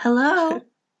 Hello?"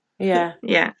 Yeah.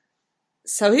 Yeah.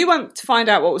 So he went to find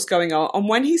out what was going on, and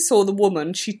when he saw the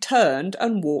woman, she turned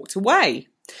and walked away.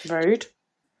 Rude.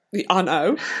 I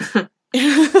know.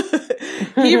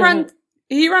 He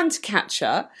ran to catch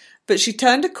her, but she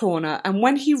turned a corner, and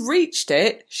when he reached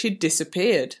it, she'd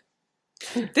disappeared.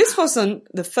 This wasn't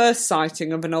the first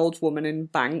sighting of an old woman in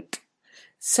Bank.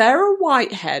 Sarah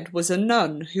Whitehead was a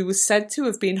nun who was said to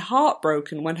have been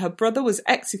heartbroken when her brother was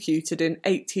executed in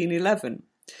 1811.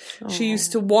 She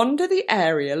used to wander the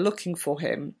area looking for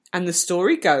him, and the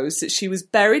story goes that she was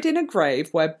buried in a grave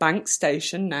where Bank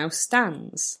Station now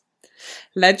stands.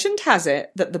 Legend has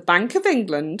it that the Bank of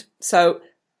England, so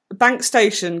Bank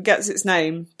Station gets its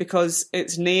name because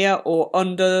it's near or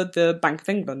under the Bank of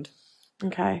England.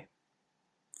 Okay.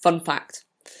 Fun fact.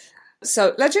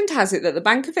 So, legend has it that the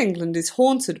Bank of England is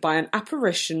haunted by an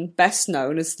apparition best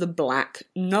known as the Black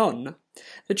Nun.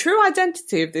 The true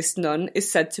identity of this nun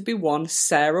is said to be one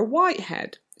Sarah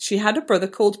Whitehead. She had a brother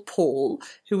called Paul,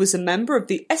 who was a member of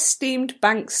the esteemed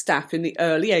bank staff in the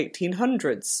early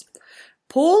 1800s.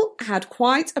 Paul had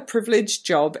quite a privileged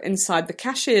job inside the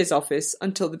cashier's office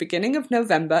until the beginning of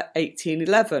November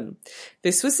 1811.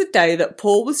 This was the day that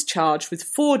Paul was charged with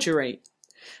forgery.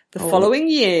 The following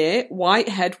year,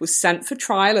 Whitehead was sent for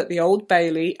trial at the Old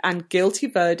Bailey and guilty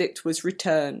verdict was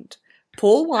returned.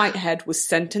 Paul Whitehead was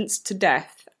sentenced to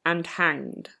death and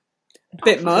hanged.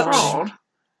 Bit much. Fraud.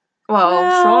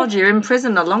 Well, fraud, you're in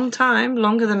prison a long time,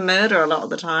 longer than murder a lot of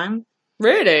the time.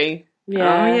 Really?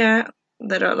 Yeah. Oh, yeah.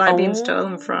 They don't like being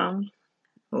stolen from.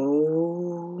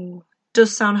 Oh.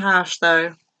 Does sound harsh,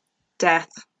 though.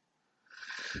 Death.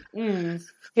 Yeah,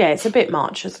 it's a bit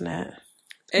much, isn't it?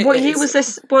 What year was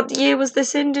this? What year was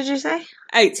this in, did you say?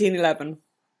 1811.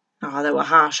 Oh, they were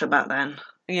harsher back then.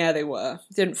 Yeah, they were.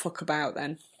 Didn't fuck about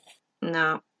then.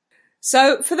 No.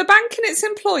 So, for the bank and its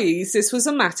employees, this was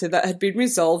a matter that had been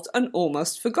resolved and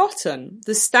almost forgotten.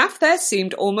 The staff there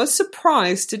seemed almost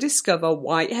surprised to discover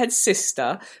Whitehead's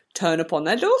sister turn up on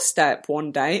their doorstep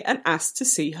one day and ask to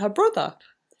see her brother.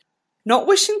 Not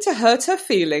wishing to hurt her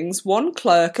feelings, one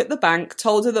clerk at the bank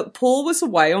told her that Paul was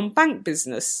away on bank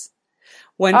business.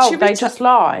 They just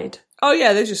lied. Oh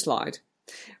yeah, they just lied.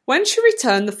 When she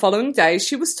returned the following day,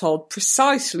 she was told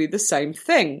precisely the same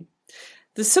thing.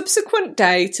 The subsequent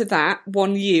day to that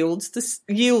one yielded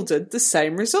the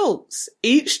same results.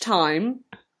 Each time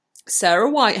Sarah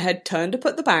Whitehead turned up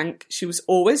at the bank, she was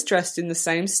always dressed in the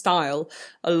same style,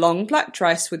 a long black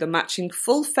dress with a matching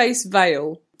full-face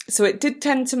veil, so it did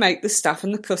tend to make the staff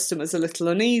and the customers a little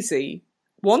uneasy.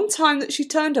 One time that she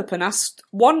turned up and asked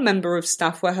one member of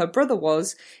staff where her brother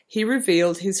was, he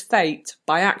revealed his fate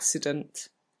by accident.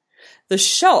 The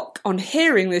shock on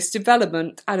hearing this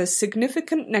development had a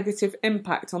significant negative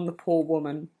impact on the poor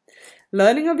woman.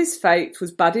 Learning of his fate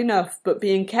was bad enough, but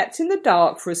being kept in the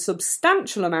dark for a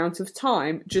substantial amount of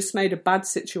time just made a bad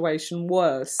situation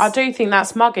worse. I do think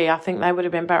that's muggy. I think they would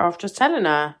have been better off just telling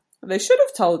her. They should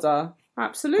have told her.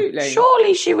 Absolutely.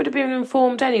 Surely she would have been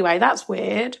informed anyway. That's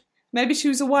weird. Maybe she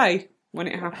was away when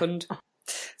it happened.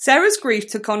 Sarah's grief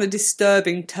took on a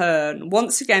disturbing turn.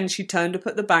 Once again, she turned up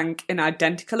at the bank in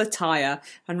identical attire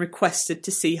and requested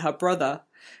to see her brother.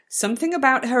 Something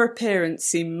about her appearance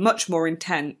seemed much more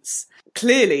intense.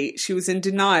 Clearly, she was in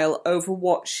denial over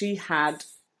what she had.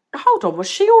 Hold on, was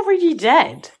she already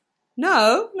dead?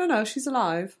 No, she's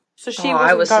alive. So she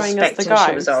wasn't going as the ghost?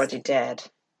 She was already dead.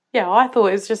 Yeah, I thought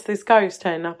it was just this ghost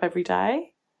turning up every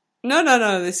day.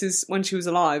 No, this is when she was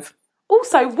alive.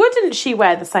 Also, wouldn't she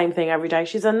wear the same thing every day?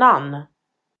 She's a nun.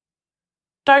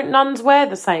 Don't nuns wear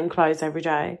the same clothes every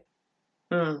day?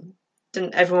 Didn't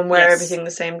everyone wear everything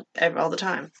the same all the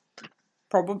time?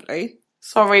 Probably.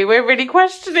 Sorry, we're really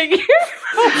questioning you.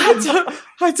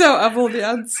 I don't have all the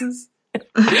answers.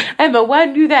 Emma,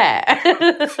 weren't you there?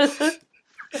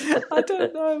 I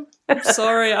don't know. I'm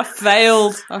sorry, I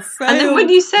failed. And then when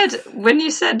you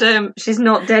said she's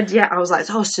not dead yet, I was like,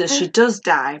 oh, so she does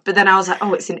die. But then I was like,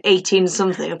 oh, it's in 18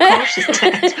 something. Of course she's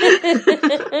dead.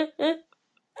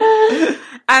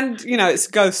 And, it's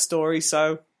a ghost story,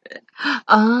 so.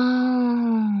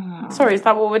 Oh. Sorry, is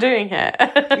that what we're doing here?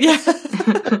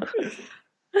 Yeah.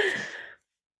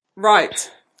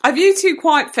 Right. Have you two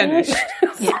quite finished?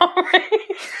 Sorry.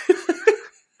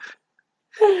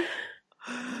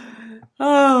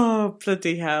 Oh,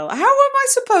 bloody hell. How am I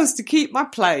supposed to keep my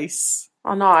place?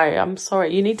 I know, I'm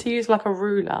sorry. You need to use like a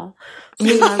ruler.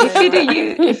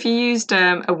 If you used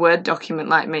a Word document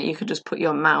like me, you could just put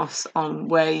your mouse on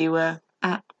where you were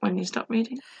at when you stopped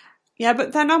reading. Yeah,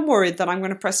 but then I'm worried that I'm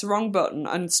going to press the wrong button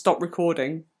and stop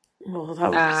recording. Oh, that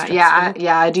would be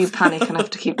I do panic and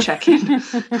have to keep checking.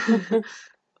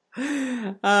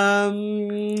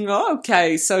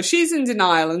 Okay, so she's in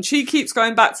denial and she keeps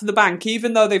going back to the bank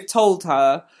even though they've told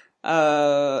her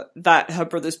that her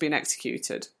brother's been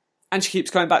executed. And she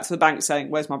keeps going back to the bank saying,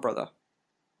 where's my brother?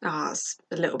 Oh, it's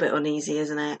a little bit uneasy,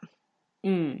 isn't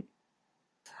it?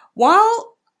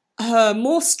 While her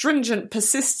more stringent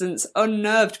persistence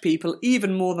unnerved people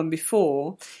even more than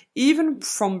before, even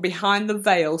from behind the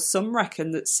veil some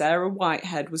reckon that Sarah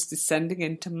Whitehead was descending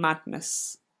into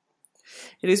madness.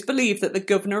 It is believed that the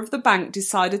governor of the bank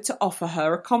decided to offer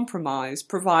her a compromise,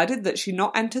 provided that she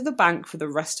not enter the bank for the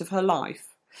rest of her life.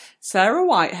 Sarah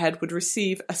Whitehead would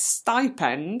receive a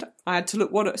stipend. I had to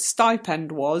look what a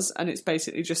stipend was, and it's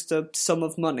basically just a sum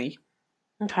of money.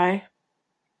 Okay.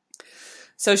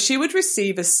 So she would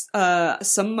receive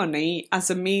some money as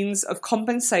a means of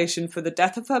compensation for the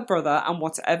death of her brother and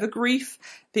whatever grief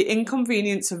the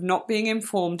inconvenience of not being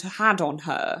informed had on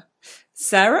her.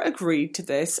 Sarah agreed to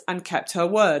this and kept her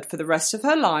word. For the rest of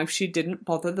her life, she didn't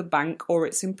bother the bank or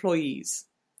its employees.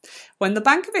 When the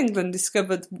Bank of England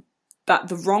discovered that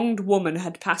the wronged woman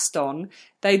had passed on,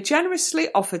 they generously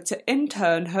offered to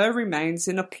intern her remains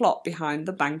in a plot behind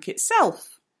the bank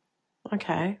itself.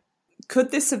 Okay.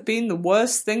 Could this have been the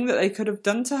worst thing that they could have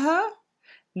done to her?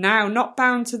 Now, not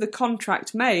bound to the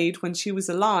contract made when she was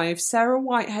alive, Sarah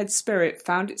Whitehead's spirit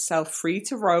found itself free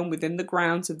to roam within the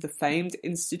grounds of the famed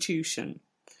institution.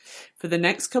 For the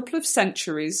next couple of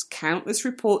centuries, countless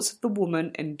reports of the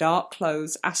woman in dark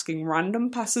clothes asking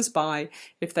random passers-by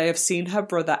if they have seen her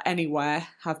brother anywhere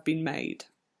have been made.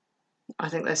 I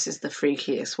think this is the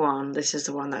freakiest one. This is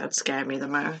the one that would scare me the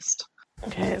most.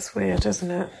 Okay, it's weird,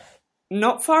 isn't it?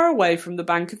 Not far away from the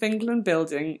Bank of England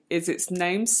building is its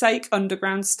namesake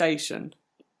underground station,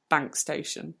 Bank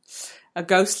Station. A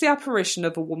ghostly apparition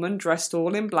of a woman dressed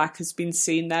all in black has been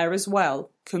seen there as well.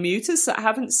 Commuters that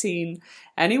haven't seen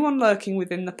anyone lurking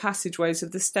within the passageways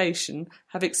of the station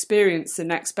have experienced the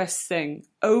next best thing,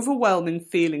 overwhelming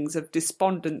feelings of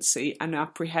despondency and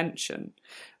apprehension.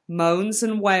 Moans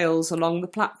and wails along the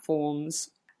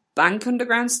platforms. Bank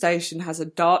Underground Station has a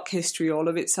dark history all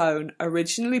of its own,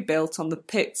 originally built on the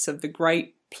pits of the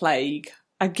Great Plague.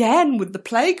 Again, with the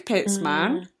plague pits,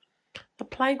 man. The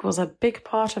plague was a big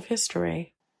part of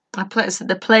history.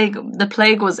 The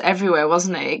plague was everywhere,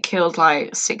 wasn't it? It killed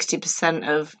like 60%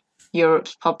 of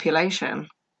Europe's population.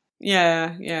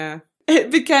 Yeah.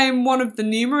 It became one of the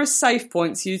numerous safe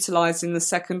points utilised in the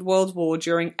Second World War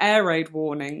during air raid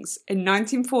warnings. In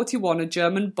 1941, a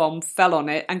German bomb fell on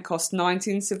it and cost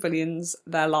 19 civilians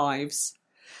their lives.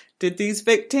 Did these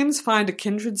victims find a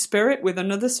kindred spirit with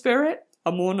another spirit?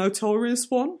 A more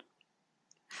notorious one?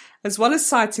 As well as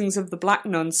sightings of the Black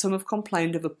Nun, some have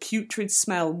complained of a putrid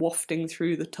smell wafting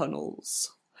through the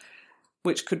tunnels,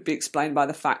 which could be explained by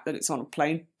the fact that it's on a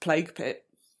plague pit.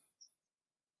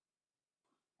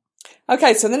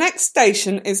 Okay, so the next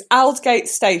station is Aldgate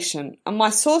Station, and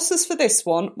my sources for this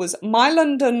one was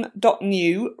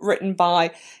mylondon.new, written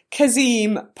by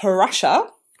Kazim Parasha.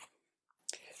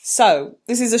 So,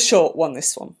 this is a short one,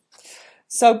 this one.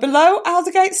 So below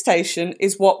Aldergate Station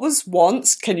is what was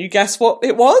once, can you guess what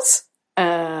it was?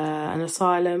 An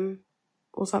asylum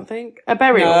or something? A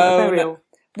burial. No.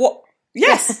 What?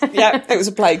 Yes. Yeah, it was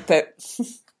a plague pit.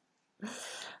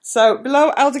 So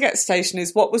below Aldergate Station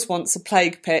is what was once a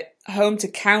plague pit, home to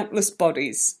countless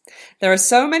bodies. There are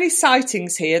so many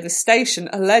sightings here, the station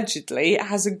allegedly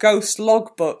has a ghost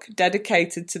logbook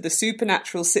dedicated to the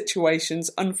supernatural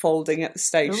situations unfolding at the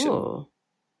station. Ooh.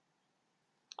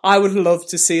 I would love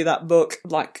to see that book,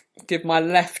 like, give my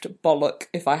left bollock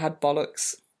if I had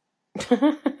bollocks.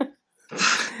 One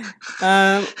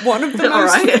of the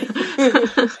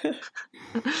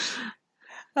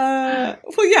well,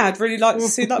 yeah, I'd really like to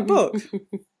see that book.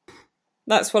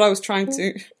 That's what I was trying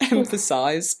to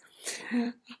emphasise.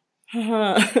 It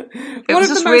was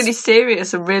just really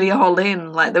serious and really all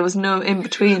in. Like, there was no in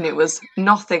between. It was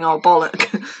nothing or bollock.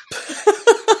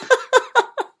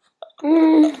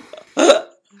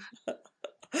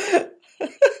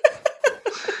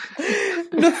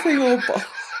 Nothing or bollock.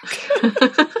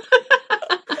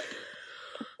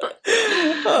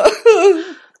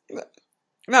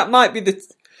 That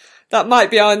might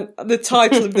be on the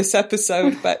title of this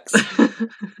episode, Bex.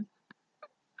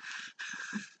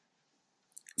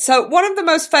 So one of the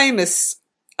most famous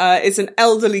is an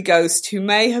elderly ghost who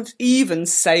may have even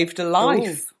saved a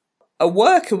life. Ooh. A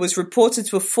worker was reported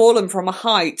to have fallen from a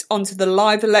height onto the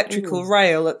live electrical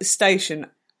rail at the station.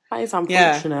 That is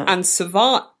unfortunate. Yeah, and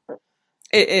survived.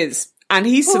 It is. And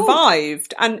he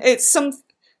survived. And it's some...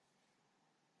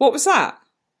 What was that?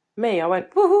 Me, I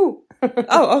went, woohoo!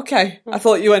 Oh, okay. I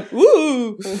thought you went,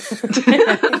 woo!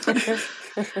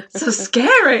 So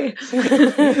scary.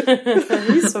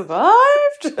 He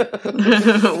survived?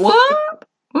 What?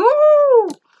 Woo!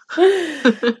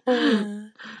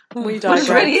 We digress.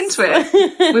 We're really into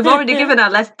it. We've already given our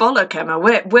left bollock, Emma.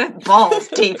 We're balls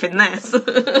deep in this.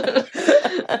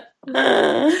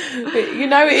 You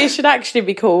know, it should actually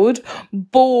be called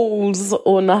Balls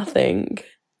or Nothing.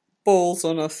 Balls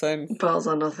or Nothing. Balls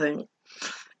or Nothing.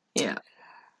 Yeah.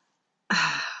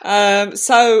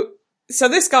 So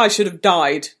this guy should have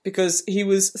died because he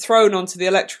was thrown onto the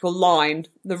electrical line,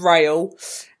 the rail,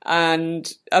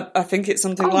 and I think it's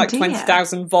something like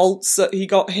 20,000 volts that he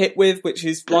got hit with, which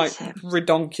is like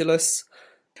redonkulous.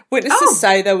 Witnesses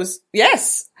say there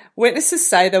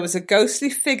was a ghostly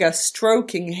figure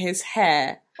stroking his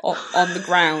hair on the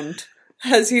ground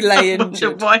as he lay injured. I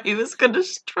wondered why he was going to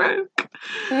stroke.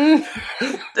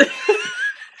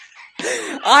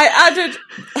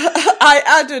 I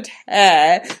added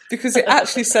hair because it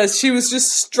actually says she was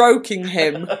just stroking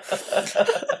him.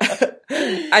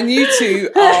 And you two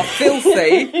are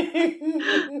filthy.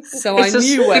 So I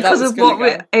knew where that was going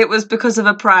to go. It was because of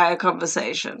a prior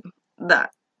conversation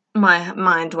that my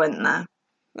mind went there.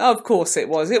 Of course it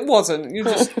was. It wasn't. You're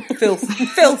just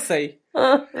filthy.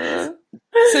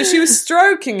 So she was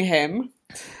stroking him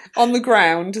on the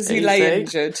ground as he lay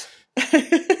injured.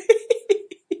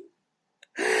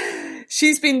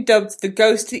 She's been dubbed the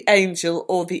ghostly angel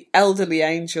or the elderly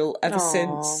angel ever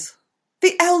since.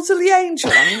 The elderly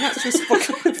angel? I mean, that's just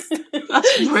fucking...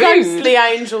 That's rude. Ghostly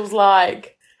angel's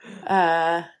like...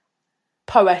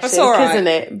 poetic, isn't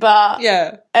it? But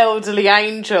yeah. Elderly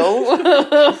angel.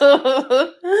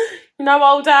 You know,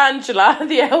 old Angela,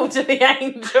 the elderly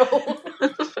angel.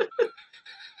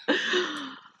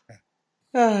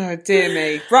 Oh, dear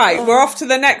me. Right, we're off to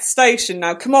the next station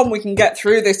now. Come on, we can get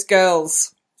through this,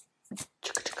 girls.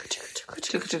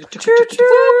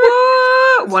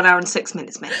 1 hour and 6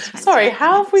 minutes. Sorry,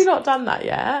 how have we not done that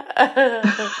yet?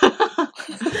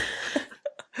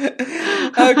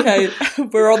 Okay,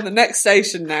 we're on the next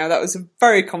station now. That was a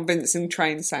very convincing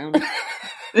train sound.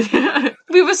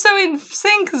 We were so in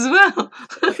sync as well.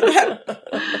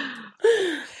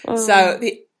 So,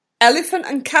 the Elephant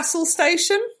and Castle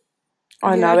station?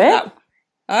 I know it.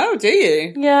 Oh, do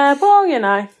you? Yeah, well, you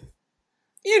know.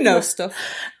 You know stuff.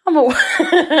 I'm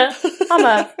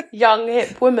a young,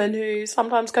 hip woman who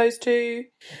sometimes goes to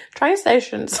train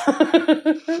stations.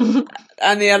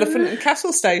 And the Elephant and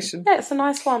Castle station. Yeah, it's a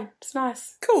nice one. It's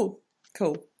nice. Cool.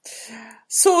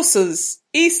 Sources: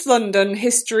 East London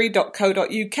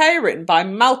History.co.uk, written by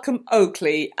Malcolm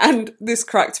Oakley. And this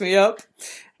cracked me up.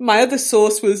 My other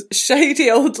source was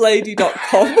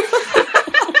ShadyOldLady.com.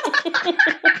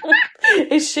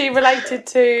 Is she related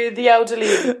to the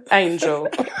elderly angel?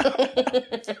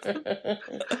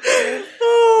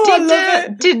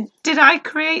 Did I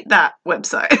create that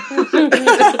website?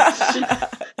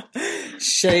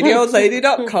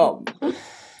 ShadyOldLady.com.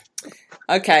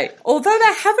 Okay, although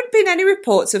there haven't been any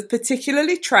reports of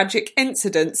particularly tragic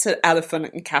incidents at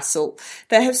Elephant and Castle,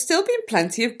 there have still been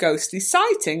plenty of ghostly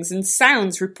sightings and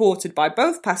sounds reported by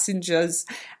both passengers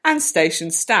and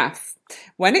station staff.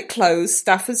 When it closed,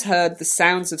 staffers heard the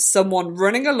sounds of someone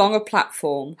running along a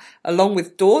platform, along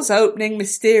with doors opening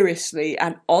mysteriously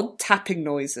and odd tapping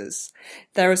noises.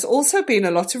 There has also been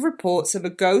a lot of reports of a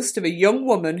ghost of a young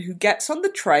woman who gets on the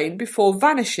train before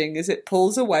vanishing as it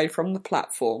pulls away from the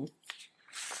platform.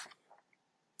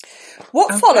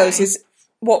 What follows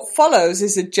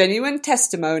is a genuine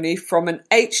testimony from an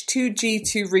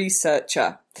H2G2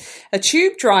 researcher, a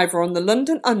tube driver on the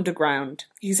London Underground.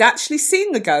 He's actually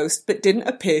seen the ghost but didn't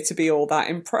appear to be all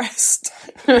that impressed.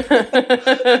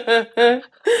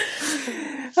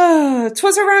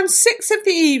 'Twas around 6 of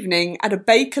the evening at a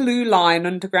Bakerloo Line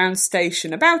underground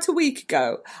station about a week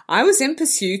ago. I was in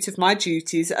pursuit of my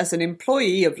duties as an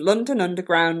employee of London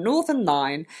Underground Northern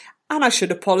Line, and I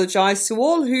should apologise to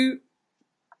all who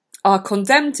are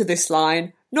condemned to this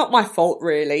line. Not my fault,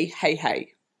 really. Hey,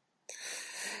 hey.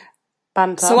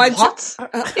 Banter. So what? Is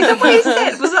that what he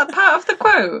said? Was that part of the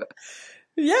quote?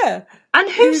 Yeah. And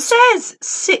who says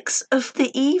 6 of the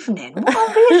evening? What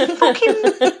are we fucking...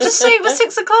 Just say it was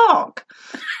 6 o'clock.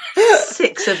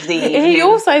 6 of the evening. He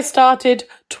also started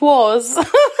twas.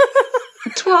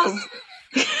 Twas.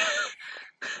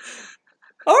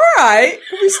 All right.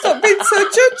 Can we stop being so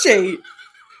judgy?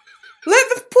 Let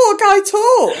the poor guy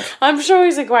talk. I'm sure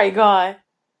he's a great guy.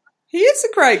 He is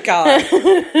a great guy.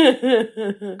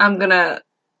 I'm going to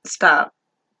start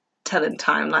telling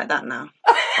time like that now.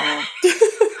 Oh.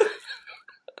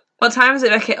 What time is it,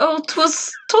 Becky? Oh,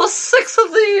 'twas 6 of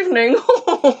the evening.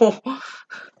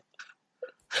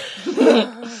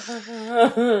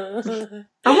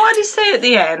 And what did he say at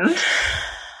the end?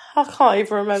 I can't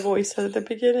even remember what he said at the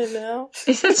beginning now.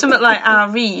 He said something like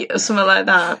RE or something like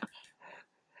that.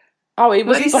 Oh, he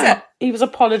was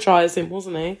apologising,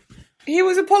 wasn't he? He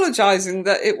was apologising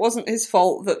that it wasn't his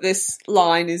fault that this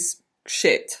line is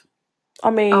shit.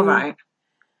 I mean... All right.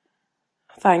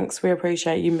 Thanks, we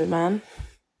appreciate you, man.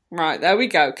 Right, there we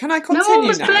go. Can I continue now? No one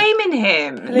was blaming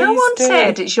him. Please no one do.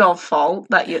 said it's your fault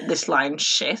that this line's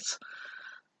shit.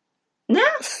 No.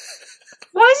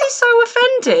 Why is he so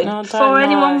offended No, I don't before know.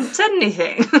 anyone said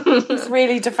anything? He's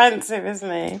really defensive,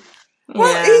 isn't he?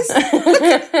 Well,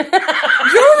 Yeah.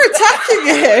 You're attacking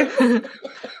him.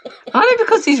 Only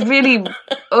because he's really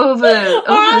over the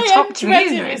top to I am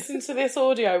begin to with. listen to this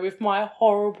audio with my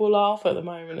horrible laugh at the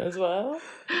moment as well.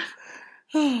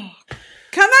 Can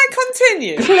I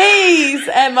continue? Please,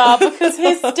 Emma, because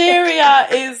hysteria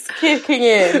is kicking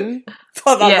in.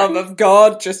 For the love of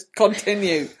God, just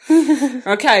continue.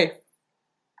 Okay.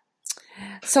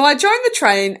 So I joined the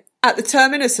train at the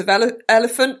terminus of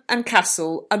Elephant and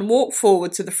Castle and walked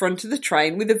forward to the front of the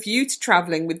train with a view to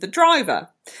travelling with the driver.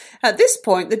 At this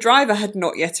point, the driver had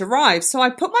not yet arrived, so I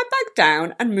put my bag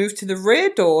down and moved to the rear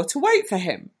door to wait for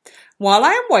him. While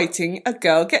I am waiting, a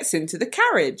girl gets into the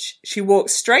carriage. She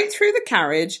walks straight through the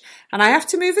carriage, and I have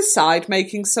to move aside,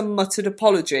 making some muttered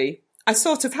apology. I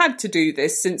sort of had to do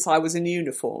this since I was in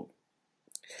uniform.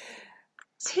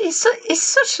 He's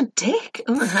such a dick.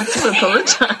 Oh, I have to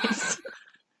apologise.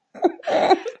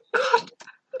 God.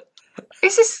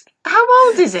 How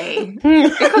old is he?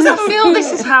 Because I feel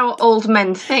this is how old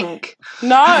men think.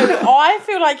 No, I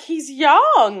feel like he's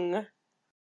young.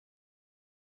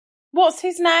 What's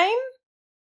his name?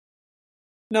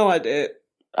 No idea.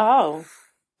 Oh.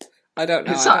 I don't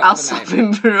know. So I don't I'll know the stop name.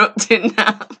 interrupting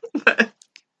now.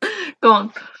 Go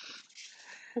on.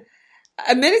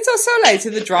 A minute or so later,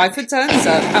 the driver turns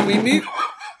up and we move...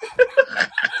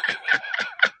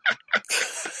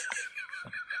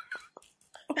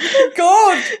 Oh my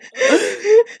God!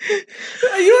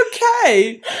 Are you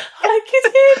okay? I can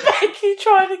hear Becky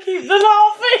trying to keep the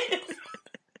laughing.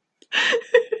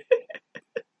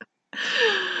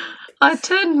 I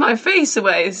turned my face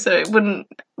away so it wouldn't...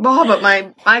 Oh, but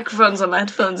my microphone's on my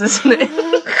headphones, isn't it?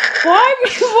 Why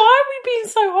are we being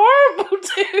so horrible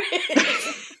to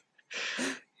it?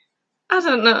 I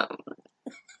don't know.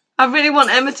 I really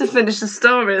want Emma to finish the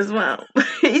story as well.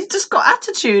 He's just got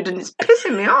attitude and it's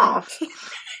pissing me off.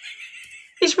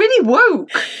 He's really woke.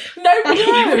 No, but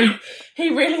he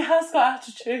really has got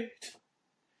attitude.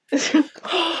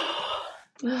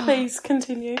 Please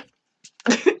continue.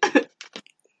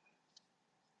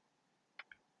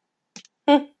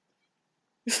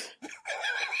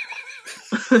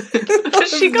 Has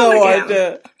she gone No again?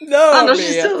 idea. No, Oh, no,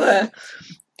 she's still there.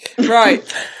 Right.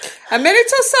 A minute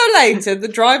or so later, the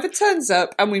driver turns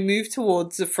up and we move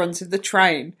towards the front of the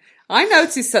train. I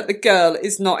notice that the girl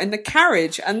is not in the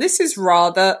carriage, and this is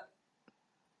rather...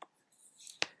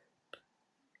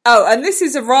 Oh, and this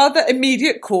is a rather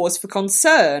immediate cause for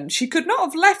concern. She could not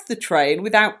have left the train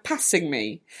without passing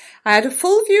me. I had a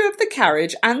full view of the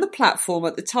carriage and the platform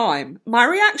at the time. My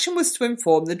reaction was to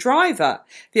inform the driver.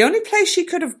 The only place she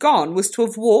could have gone was to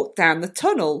have walked down the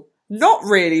tunnel. Not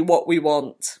really what we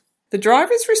want. The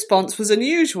driver's response was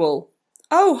unusual.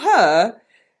 Oh, her?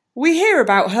 We hear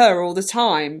about her all the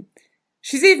time.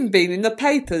 She's even been in the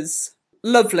papers.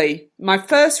 Lovely. My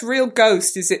first real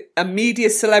ghost is a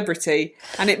media celebrity,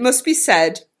 and it must be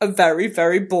said, a very,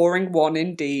 very boring one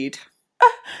indeed.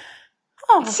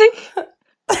 Oh. See?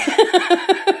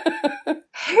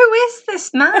 Who is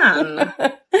this man?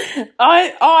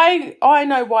 I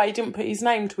know why he didn't put his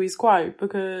name to his quote,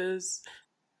 because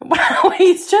well,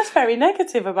 he's just very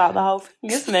negative about the whole thing,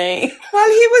 isn't he? Well,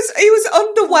 he was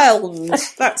underwhelmed.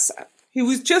 He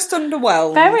was just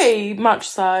underwhelmed. Very much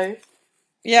so.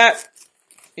 Yeah.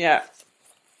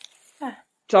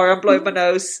 Sorry, I'm blowing my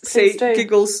nose. See, do.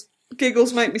 giggles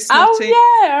make me snotty.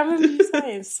 Oh yeah, I remember you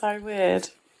saying it's so weird.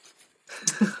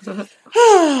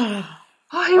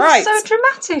 Oh, he was so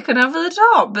dramatic and over the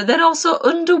top, but then also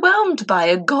underwhelmed by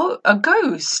a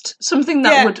ghost. Something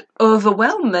that would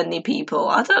overwhelm many people.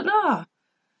 I don't know.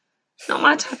 Not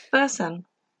my type of person.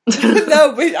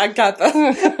 No, I gather.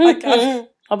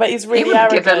 I bet he's really he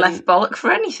wouldn't arrogant. give a left bollock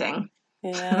for anything.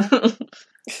 Yeah.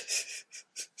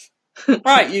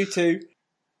 Right, you two.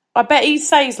 I bet he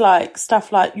says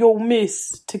stuff like "you'll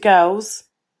miss" to girls.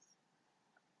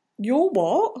 You're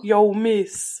what? You'll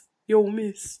miss. You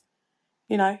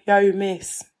know, yo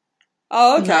miss.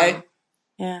 Oh, okay. No.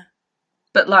 Yeah.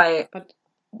 But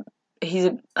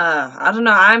he's I don't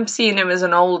know, I'm seeing him as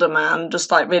an older man,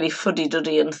 just really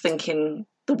fuddy-duddy and thinking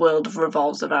the world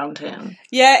revolves around him.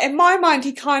 Yeah, in my mind,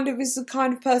 he kind of is the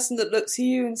kind of person that looks at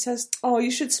you and says, oh,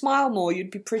 you should smile more,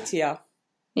 you'd be prettier.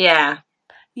 Yeah.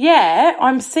 Yeah,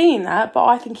 I'm seeing that, but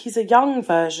I think he's a young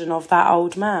version of that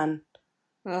old man.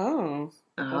 Oh.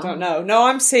 I don't know. No,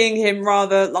 I'm seeing him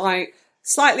rather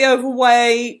slightly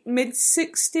overweight,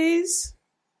 mid-60s.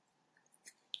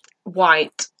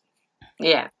 White.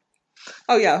 Yeah.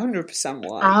 Oh, yeah, 100%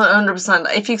 white.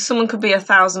 100%. If someone could be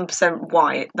 1,000%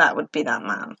 white, that would be that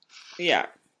man. Yeah.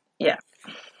 Yeah.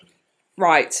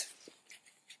 Right.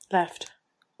 Left.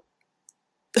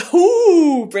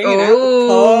 Ooh, bringing out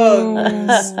the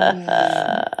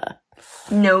puns.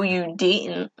 No, you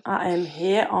didn't. I am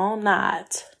here all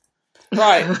night.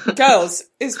 Right, girls,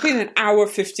 it's been an hour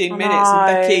 15 minutes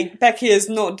and Becky has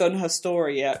not done her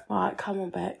story yet. Right, come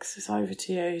on, Bex. It's over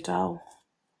to you, doll.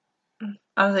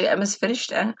 I don't think Emma's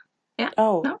finished it. Yeah.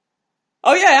 Oh. No.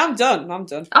 Oh, yeah, I'm done. All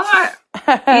right.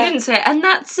 You didn't say, and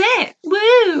that's it.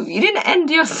 Woo! You didn't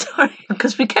end your story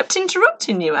because we kept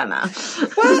interrupting you, Emma.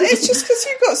 Well, it's just because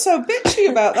you got so bitchy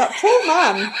about that poor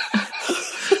man.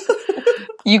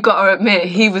 You got to admit,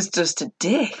 he was just a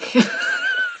dick.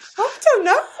 I don't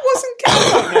know. I wasn't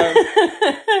getting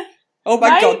that. Oh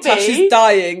my God, Tash is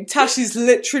dying. Tash is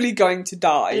literally going to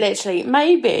die. Literally.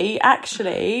 Maybe,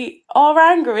 actually, our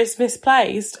anger is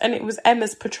misplaced and it was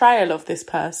Emma's portrayal of this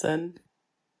person.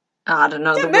 I don't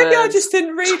know the maybe words. I just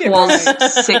didn't read it Was right.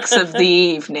 6 of the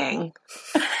evening.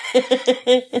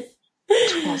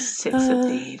 'Twas 6 of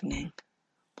the evening.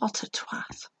 What a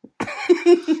twat.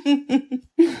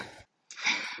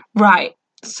 Right.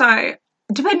 So,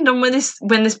 depending on when this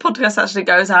podcast actually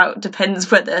goes out,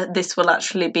 depends whether this will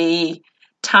actually be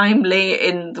timely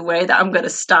in the way that I'm going to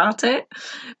start it,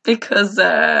 because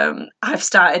I've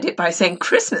started it by saying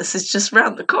Christmas is just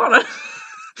round the corner.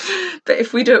 But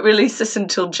if we don't release this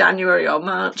until January or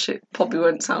March, it probably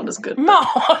won't sound as good.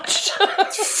 March?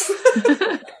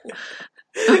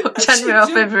 January or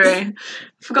February.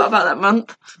 Forgot about that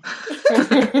month.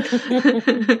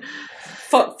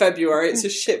 Fuck February, it's a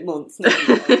shit month.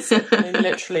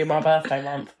 Literally my birthday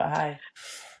month, but hey.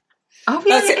 Oh,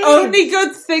 yeah, That's the only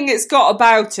good thing it's got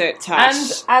about it,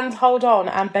 Tash. And hold on,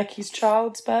 and Becky's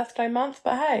child's birthday month,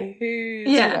 but hey, who's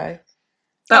yeah.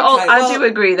 But Okay, I do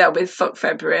agree that with fuck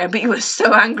February. But you were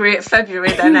so angry at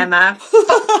February then, Emma.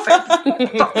 Fuck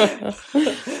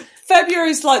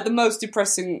February's like the most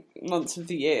depressing month of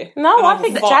the year. No, I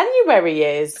think January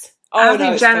is. I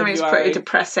think January's pretty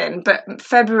depressing, but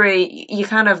February, you're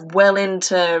kind of well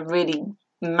into really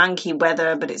manky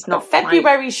weather, but it's not. But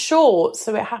February's short,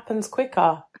 so it happens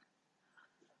quicker.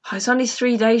 Oh, it's only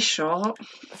 3 days short.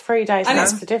 3 days And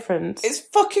makes the difference. It's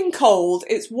fucking cold,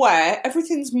 it's wet,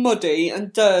 everything's muddy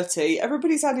and dirty,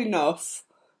 everybody's had enough.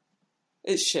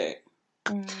 It's shit.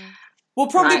 We'll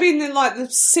probably be in like the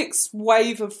 6th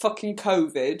wave of fucking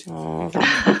COVID. Oh,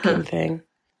 that fucking thing.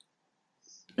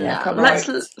 Yeah,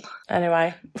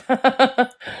 Anyway. I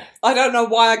don't know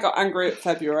why I got angry at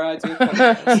February. I do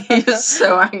apologise. You're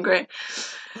so angry.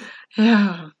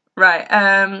 Yeah.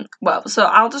 Right. Well, so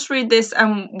I'll just read this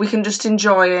and we can just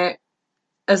enjoy it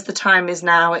as the time is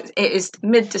now. It is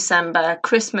mid-December.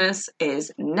 Christmas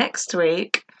is next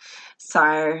week.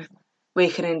 So we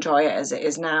can enjoy it as it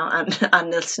is now.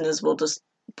 And listeners will just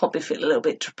probably feel a little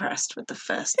bit depressed with the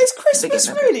first. Is Christmas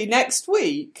really next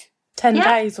week? 10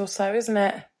 days or so, isn't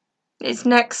it? It's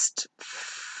next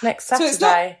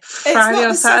Saturday. So Friday or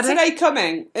the Saturday? Saturday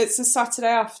coming. It's the Saturday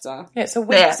after. Yeah, it's a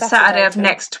week. Saturday of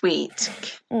next week.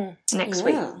 Next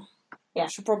week. Yeah.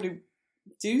 Should probably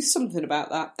do something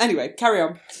about that. Anyway, carry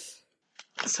on.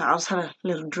 So I'll just have a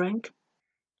little drink.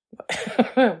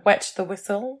 Wet the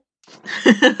whistle.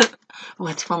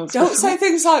 Wet one's Don't whistle. say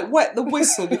things like wet the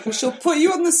whistle because she'll put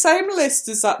you on the same list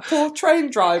as that poor train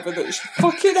driver that she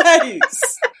fucking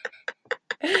hates.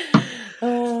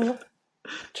 Oh,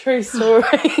 true story.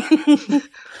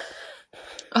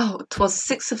 Oh, 'twas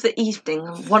 6 of the evening,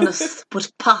 and one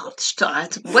was parched. I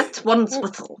had to wet one's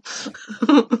whistle.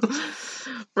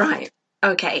 Right,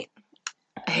 okay,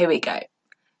 here we go.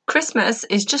 Christmas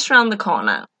is just round the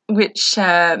corner, which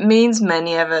means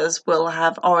many of us will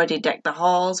have already decked the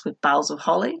halls with boughs of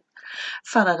holly.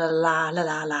 Fa la la la la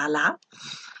la la la.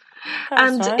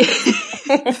 And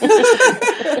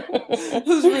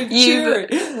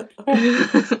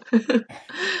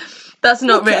that's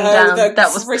not written down.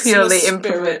 That was purely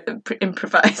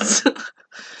improvised.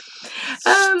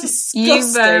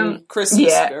 Disgusting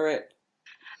Christmas spirit.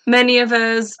 Many of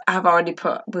us we've already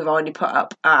put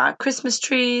up our Christmas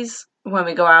trees. When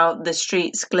we go out, the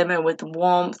streets glimmer with the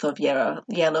warmth of yellow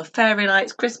fairy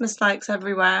lights, Christmas lights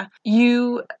everywhere.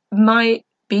 You might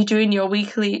be doing your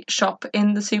weekly shop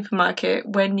in the supermarket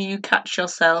when you catch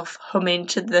yourself humming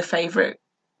to the favourite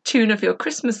tune of your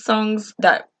Christmas songs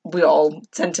that we all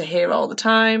tend to hear all the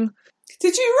time.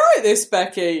 Did you write this,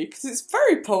 Becky? Because it's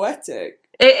very poetic.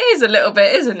 It is a little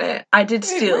bit, isn't it? I did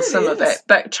steal really some of it,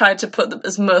 but tried to put them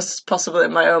as most as possible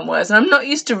in my own words. And I'm not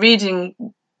used to writing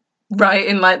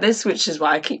like this, which is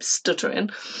why I keep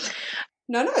stuttering.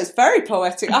 No, it's very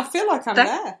poetic. I feel like I'm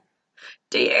there.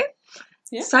 Do you?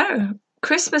 Yeah. So,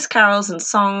 Christmas carols and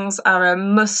songs are a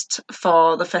must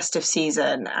for the festive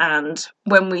season, and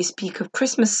when we speak of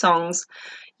Christmas songs,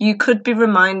 you could be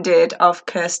reminded of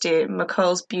Kirsty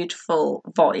MacColl's beautiful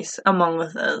voice, among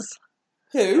others.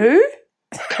 Who?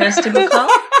 Kirsty MacColl.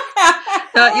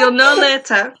 You'll know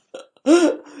later.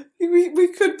 We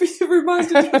could be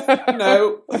reminded of...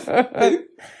 No. Who?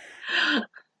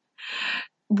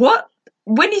 What?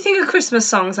 When you think of Christmas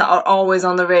songs that are always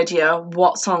on the radio,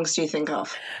 what songs do you think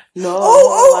of? No,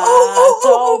 I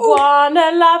don't want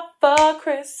a lot for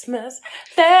Christmas.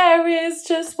 There is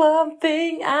just one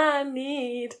thing I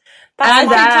need. Are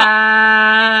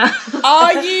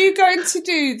you going to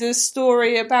do the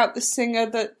story about the singer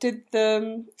that did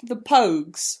the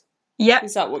Pogues? Yep.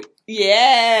 Is that what?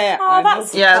 Yeah. Oh,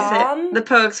 that's fun. The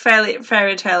Pogues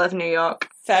Fairy Tale of New York.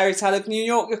 Fairy Tale of New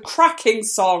York, a cracking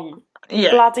song.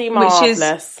 Yeah. Bloody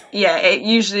marvellous. It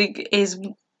usually is,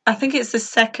 I think it's the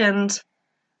second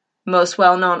most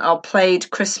well-known or played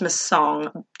Christmas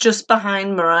song, just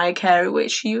behind Mariah Carey,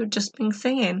 which you've just been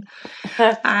singing.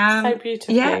 So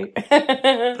beautifully. Yeah.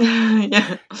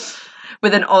 Yeah.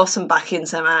 With an awesome backing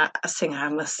singer, I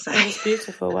must say. It was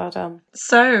beautiful, well done.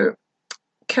 So,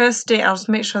 Kirsty, I'll just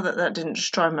make sure that didn't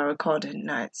destroy my recording.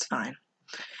 No, it's fine.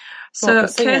 So,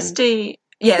 Kirsty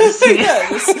Yeah, the singer.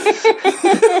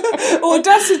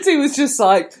 Audacity was just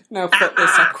like, no, fuck this,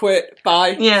 I quit,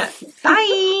 bye. Yeah,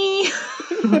 bye!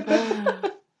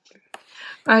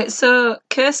 Right, so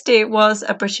Kirsty was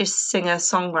a British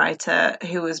singer-songwriter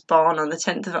who was born on the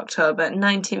 10th of October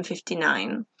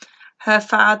 1959. Her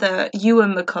father,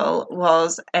 Ewan MacColl,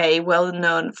 was a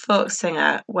well-known folk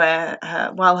singer while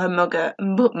her mother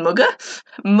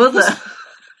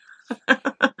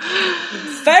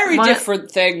Very different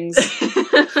things.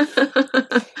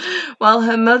 While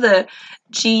her mother,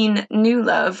 Jean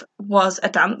Newlove, was a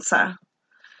dancer.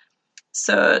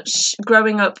 So,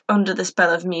 growing up under the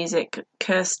spell of music,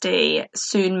 Kirsty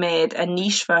soon made a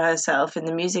niche for herself in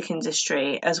the music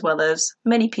industry, as well as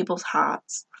many people's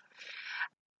hearts.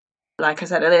 Like I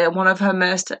said earlier, one of her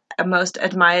most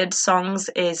admired songs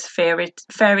is Fairy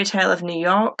Tale of New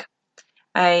York,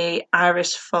 a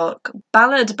Irish folk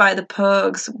ballad by the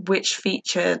Pogues, which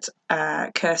featured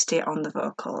Kirsty on the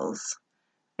vocals.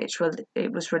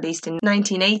 It was released in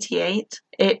 1988.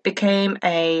 It became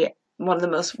one of the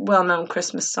most well-known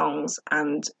Christmas songs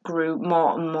and grew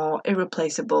more and more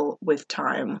irreplaceable with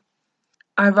time.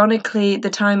 Ironically, the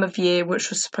time of year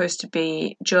which was supposed to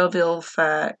be jovial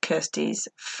for Kirsty's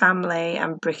family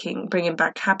and bringing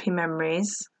back happy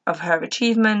memories of her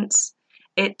achievements,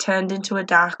 it turned into a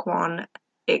dark one,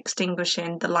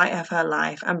 extinguishing the light of her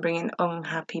life and bringing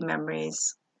unhappy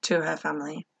memories to her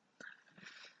family.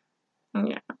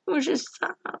 Yeah, which is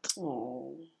sad.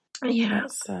 Aww. Yeah.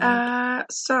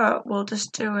 So we'll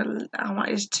just do I want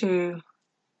you to,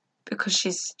 because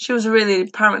she was really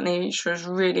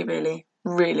really,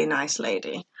 really nice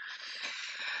lady.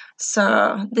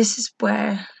 So this is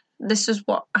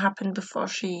what happened before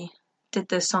she did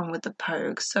the song with the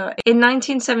Pogues. So in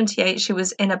 1978, she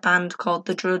was in a band called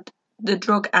the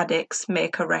Drug Addicts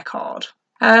Make a Record.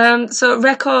 So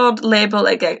record label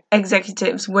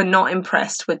executives were not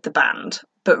impressed with the band,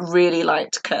 but really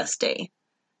liked Kirsty,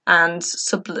 and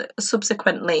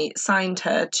subsequently signed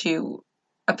her to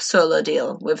a solo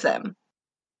deal with them.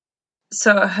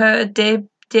 So her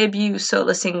debut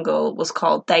solo single was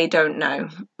called They Don't Know,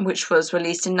 which was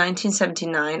released in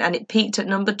 1979, and it peaked at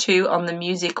number 2 on the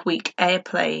Music Week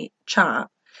Airplay chart.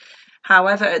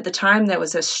 However, at the time there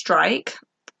was a strike,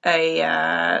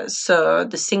 so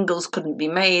the singles couldn't be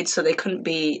made, so they couldn't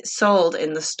be sold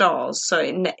in the stores. So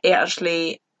it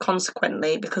actually,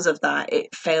 consequently, because of that,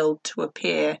 it failed to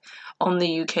appear on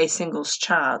the UK singles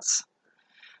charts.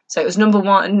 So it was number 2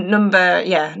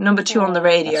 on the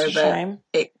radio, but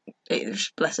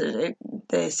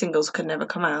the singles could never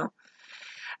come out.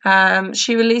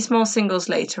 She released more singles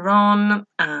later on,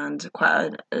 and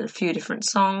quite a few different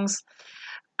songs,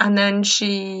 and then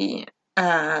she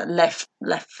left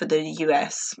for the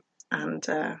US and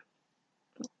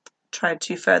tried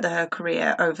to further her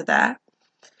career over there.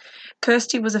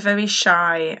 Kirsty was a very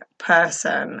shy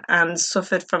person and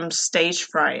suffered from stage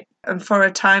fright, and for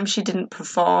a time she didn't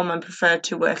perform and preferred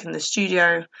to work in the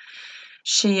studio.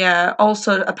 She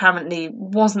also apparently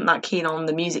wasn't that keen on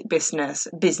the music business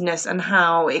and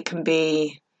how it can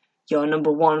be you're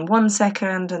number 1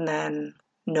 second and then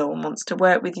no one wants to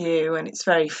work with you, and it's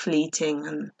very fleeting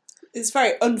and it's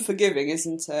very unforgiving,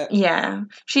 isn't it? Yeah.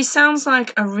 She sounds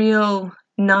like a real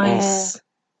nice,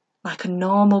 like a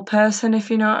normal person, if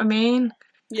you know what I mean.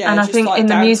 Yeah, and I think in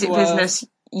the music business,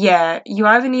 you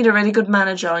either need a really good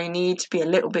manager or you need to be a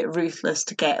little bit ruthless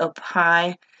to get up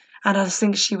high. And I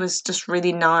think she was just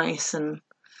really nice and,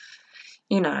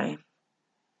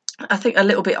 I think a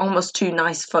little bit almost too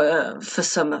nice for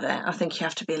some of it. I think you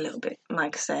have to be a little bit,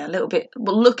 like I say, a little bit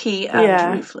lucky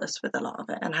and ruthless with a lot of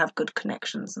it and have good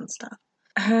connections and stuff.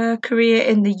 Her career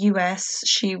in the US,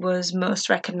 she was most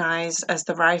recognised as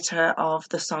the writer of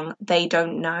the song They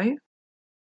Don't Know,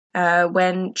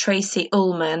 when Tracy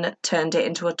Ullman turned it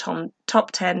into a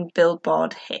top 10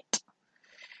 Billboard hit,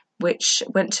 which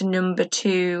went to number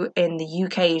 2 in the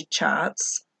UK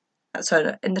charts.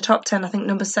 So in the top 10, I think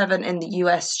number 7 in the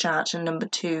US chart and number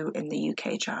 2 in the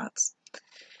UK charts.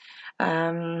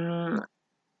 Do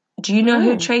you know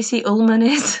who Tracy Ullman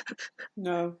is?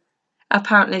 No.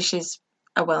 Apparently she's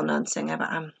a well-known singer, but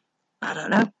I don't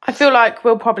know. I feel like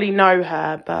we'll probably know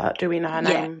her, but do we know her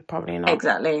name? Probably not.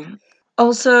 Exactly.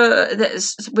 Also,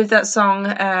 with that song,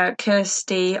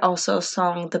 Kirsty also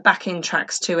sang the backing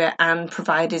tracks to it and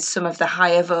provided some of the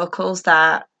higher vocals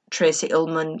that Tracy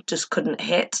Ullman just couldn't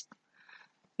hit,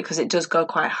 because it does go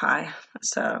quite high.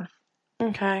 So,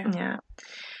 okay. Yeah.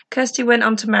 Kirsty went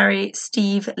on to marry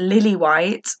Steve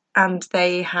Lillywhite, and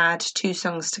they had 2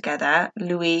 songs together,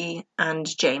 Louis and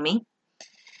Jamie.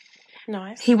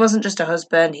 Nice. He wasn't just a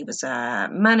husband, he was a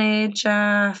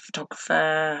manager,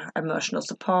 photographer, emotional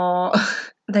support.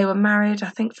 They were married, I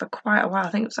think, for quite a while. I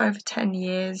think it was over 10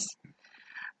 years.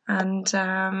 And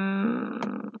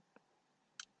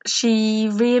she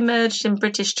re-emerged in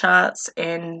British charts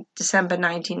in December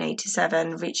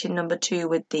 1987, reaching number 2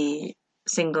 with the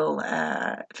single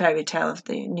Fairy Tale of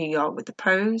the New York with the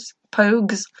Pogues.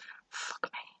 Fuck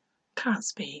me, can't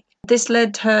speak. This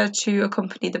led her to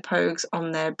accompany the Pogues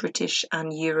on their British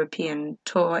and European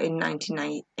tour in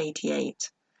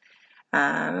 1988,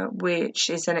 which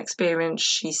is an experience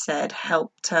she said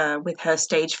helped her with her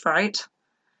stage fright.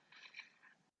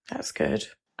 That's good.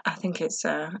 I think it's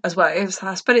as well. I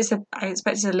expect it's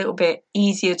a little bit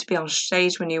easier to be on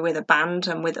stage when you're with a band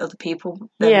and with other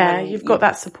people. You've got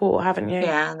that support, haven't you?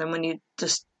 Yeah, than when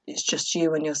it's just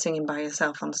you when you're singing by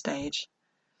yourself on stage.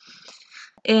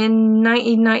 In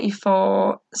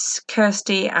 1994,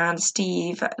 Kirsty and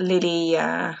Steve Lily.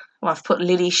 I've put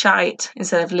Lily Shite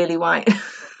instead of Lily White.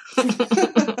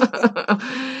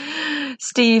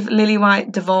 Steve Lily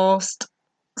White divorced.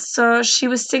 So she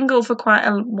was single for quite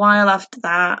a while after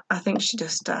that. I think she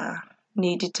just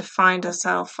needed to find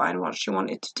herself, find what she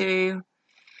wanted to do.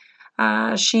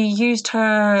 She used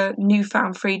her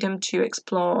newfound freedom to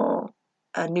explore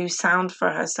a new sound for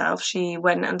herself. She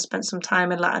went and spent some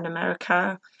time in Latin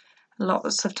America, a lot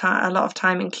of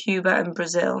time in Cuba and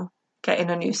Brazil, getting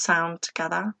a new sound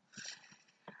together.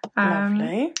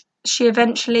 Lovely. She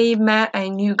eventually met a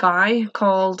new guy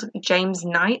called James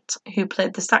Knight, who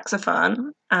played the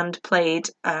saxophone and played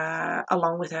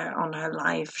along with her on her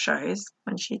live shows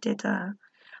when she did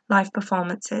live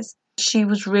performances. She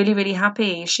was really, really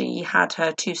happy. She had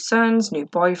her 2 sons, new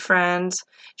boyfriend.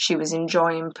 She was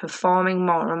enjoying performing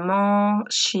more and more.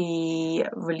 She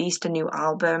released a new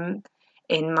album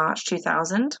in March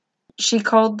 2000. She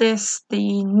called this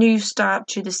the new start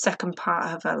to the second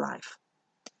part of her life.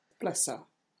 Bless her.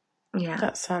 Yeah.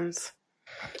 That sounds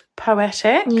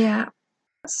poetic. Yeah.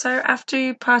 So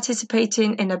after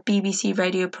participating in a BBC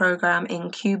radio programme in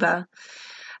Cuba,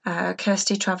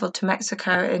 Kirsty travelled to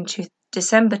Mexico in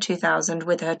December 2000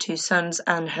 with her 2 sons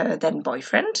and her then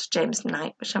boyfriend, James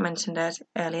Knight, which I mentioned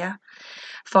earlier,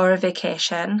 for a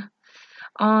vacation.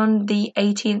 On the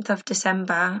 18th of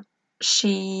December,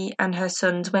 she and her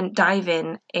sons went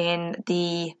diving in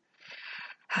the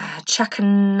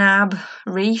Chacanab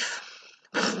Reef.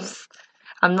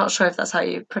 I'm not sure if that's how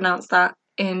you pronounce that.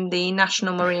 In the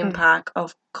National Marine Park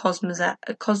of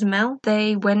Cozumel.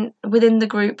 They went within the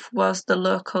group was the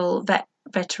local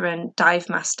veteran dive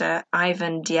master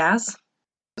Ivan Diaz.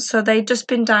 So they'd just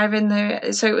been diving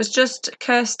there. So it was just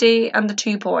Kirsty and the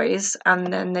 2 boys,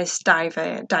 and then this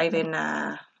diving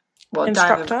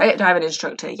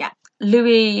instructor. Yeah,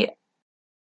 Louis.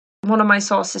 One of my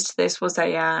sources to this was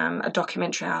a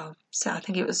documentary. I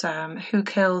think it was Who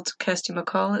Killed Kirsty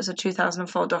MacColl. It's a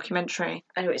 2004 documentary.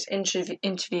 Anyway, it's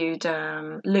interviewed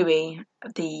Louis,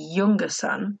 the younger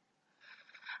son,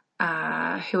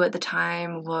 who at the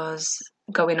time was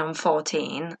going on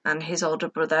 14, and his older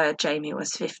brother Jamie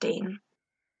was 15.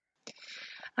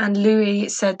 And Louis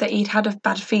said that he'd had a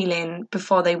bad feeling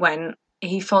before they went.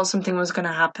 He thought something was going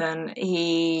to happen.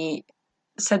 He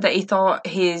said that he thought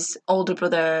his older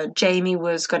brother Jamie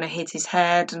was going to hit his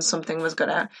head and something was going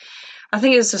to... I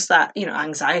think it was just that,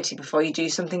 anxiety before you do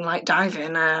something like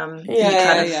diving.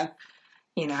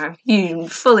 You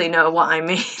fully know what I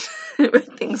mean with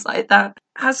things like that.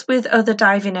 As with other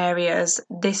diving areas,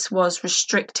 this was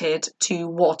restricted to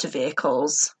water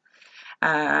vehicles.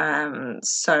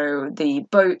 So the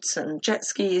boats and jet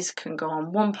skis can go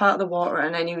on one part of the water,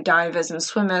 and any divers and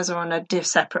swimmers are on a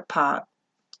separate part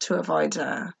to avoid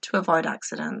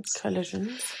accidents.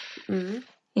 Collisions. Mm.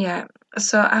 Yeah.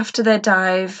 So after their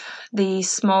dive, the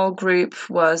small group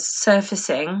was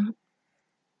surfacing,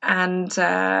 and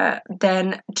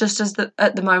then just as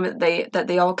at the moment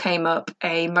they all came up,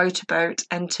 a motorboat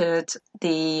entered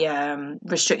the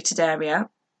restricted area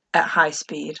at high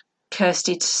speed.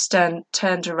 Kirsty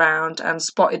turned around and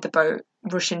spotted the boat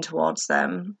rushing towards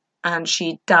them, and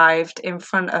she dived in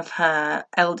front of her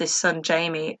eldest son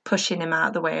Jamie, pushing him out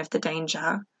of the way of the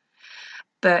danger.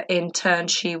 But in turn,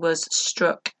 she was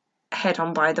struck head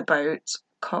on by the boat,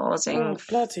 causing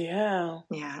bloody hell!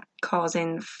 Yeah,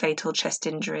 causing fatal chest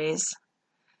injuries.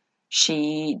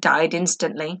 She died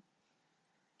instantly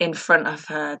in front of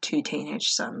her 2 teenage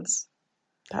sons.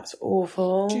 That's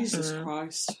awful. Jesus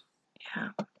Christ. Yeah.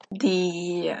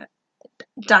 The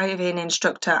diving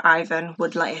instructor Ivan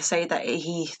would later say that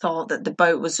he thought that the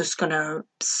boat was just going to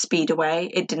speed away.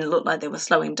 It didn't look like they were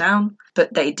slowing down,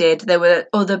 but they did. There were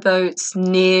other boats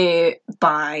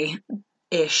nearby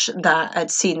ish that had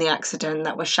seen the accident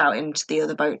that were shouting to the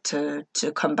other boat to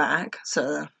come back.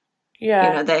 So,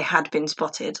 they had been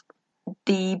spotted.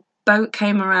 The boat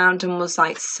came around and was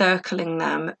like circling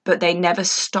them, but they never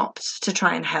stopped to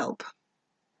try and help.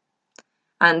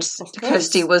 And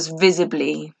Kirsty was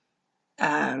visibly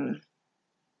dead.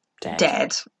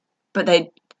 But I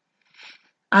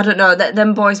don't know,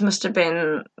 them boys must have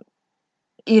been,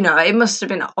 it must have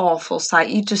been an awful sight.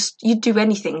 You'd do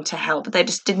anything to help, but they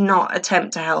just did not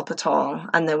attempt to help at all.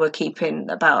 And they were keeping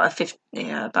they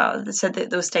said that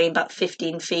they were staying about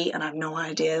 15 feet, and I have no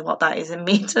idea what that is in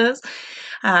meters.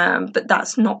 But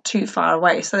that's not too far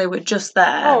away. So they were just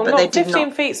there. Oh, but they did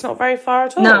 15 feet's not very far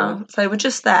at all. No, so they were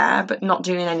just there, but not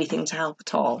doing anything to help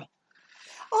at all.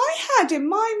 I had in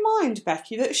my mind,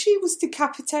 Becky, that she was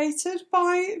decapitated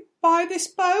by this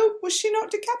boat. Was she not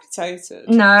decapitated?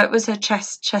 No, it was her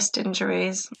chest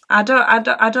injuries. I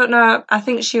don't know. I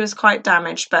think she was quite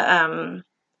damaged, but I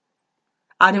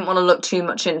didn't want to look too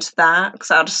much into that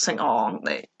because I just think,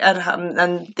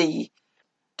 and the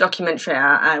documentary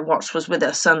I watched was with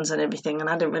her sons and everything, and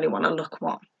I didn't really want to look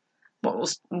what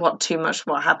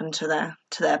happened to their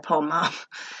poor mum.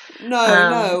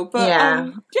 No, but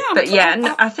yeah.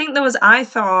 I think there was. I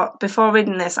thought before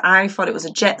reading this, I thought it was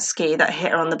a jet ski that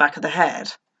hit her on the back of the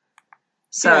head.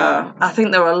 So I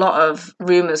think there were a lot of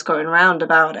rumours going around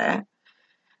about it.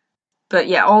 But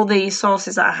yeah, all the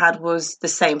sources that I had was the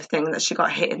same thing, that she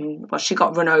got she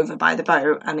got run over by the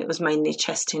boat, and it was mainly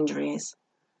chest injuries.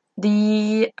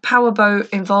 The powerboat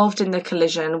involved in the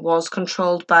collision was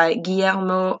controlled by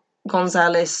Guillermo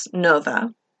González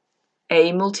Nova,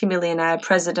 a multimillionaire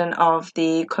president of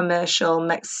the Commercial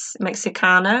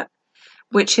Mexicana,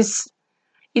 which is,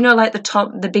 like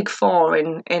the big four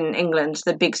in England,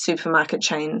 the big supermarket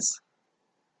chains.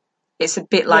 It's a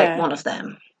bit like one of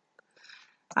them.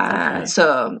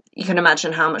 So you can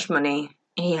imagine how much money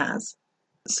he has.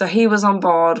 So he was on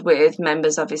board with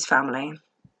members of his family.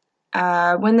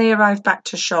 When they arrived back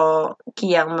to shore,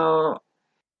 Guillermo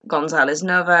González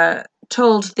Nova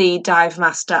told the dive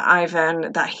master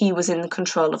Ivan that he was in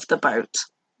control of the boat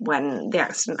when the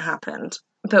accident happened.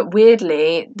 But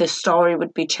weirdly, the story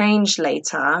would be changed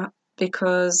later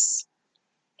because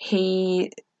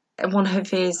one of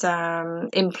his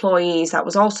employees that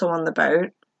was also on the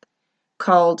boat,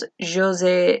 called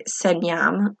José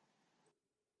Senyam,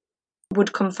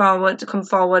 would come forward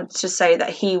to say that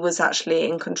he was actually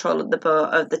in control of the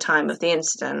boat at the time of the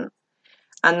incident,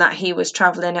 and that he was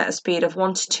travelling at a speed of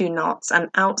 1 to 2 knots and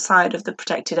outside of the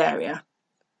protected area.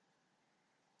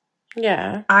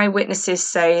 Yeah. Eyewitnesses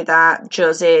say that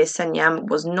José Senyam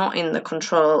was not in the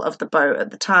control of the boat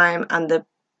at the time, and the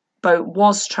boat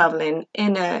was travelling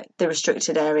in the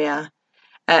restricted area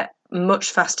at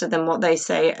much faster than what they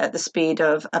say, at the speed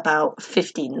of about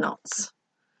 15 knots.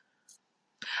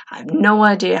 I have no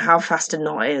idea how fast a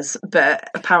knot is, but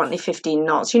apparently 15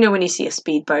 knots. When you see a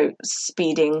speedboat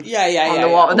speeding on the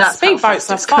water, that's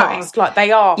speedboats are fast. Like,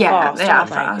 they are fast, they are aren't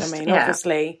fast. they? I mean,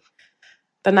 obviously,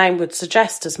 the name would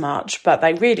suggest as much, but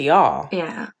they really are.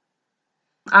 Yeah.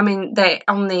 I mean,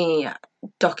 on the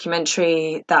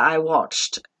documentary that I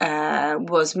watched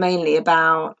was mainly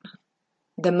about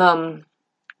the mum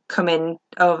coming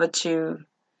over to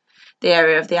the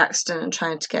area of the accident and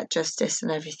trying to get justice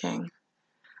and everything.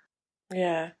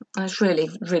 Yeah. It was really,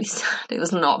 really sad. It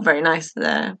was not very nice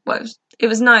there. Well, it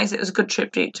was nice. It was a good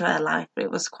tribute to her life, but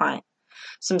it was quite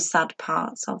some sad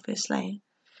parts, obviously.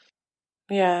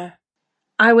 Yeah.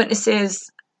 Eyewitnesses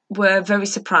were very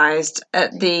surprised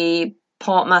at the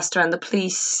portmaster and the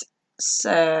police's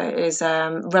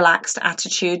relaxed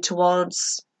attitude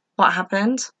towards what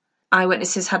happened.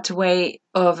 Eyewitnesses had to wait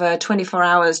over 24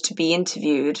 hours to be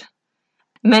interviewed.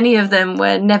 Many of them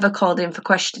were never called in for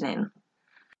questioning.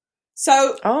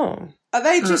 So, are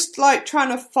they just trying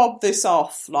to fob this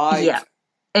off? Yeah,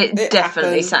 it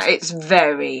definitely sounds. It's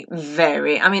very,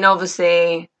 very. I mean,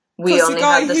 obviously, we only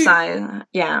had the side.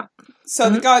 Yeah. So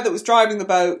the guy that was driving the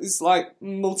boat is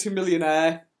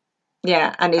multi-millionaire.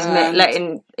 Yeah, and he's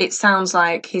letting. It sounds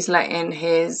like he's letting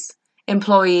his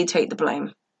employee take the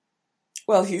blame.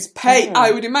 Well,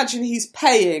 I would imagine he's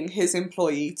paying his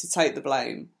employee to take the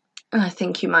blame. I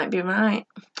think you might be right.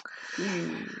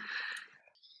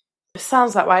 It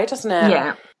sounds that way, doesn't it?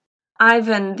 Yeah.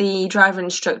 Ivan, the driver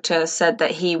instructor, said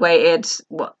that he waited,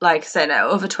 like I said,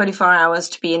 over 24 hours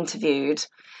to be interviewed.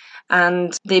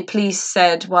 And the police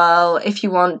said, well, if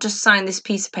you want, just sign this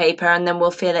piece of paper and then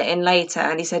we'll fill it in later.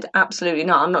 And he said, absolutely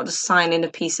not. I'm not just signing a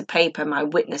piece of paper, my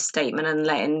witness statement, and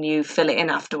letting you fill it in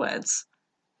afterwards.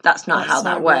 That's not how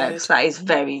that works. That is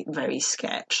very, very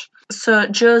sketch. So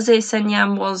Jose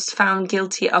Senyam was found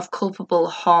guilty of culpable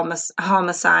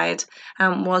homicide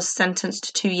and was sentenced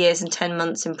to 2 years and 10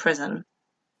 months in prison.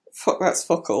 That's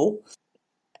fuck all.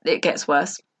 It gets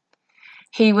worse.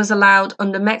 He was allowed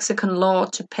under Mexican law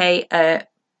to pay a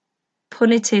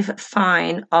punitive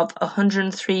fine of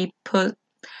 103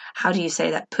 how do you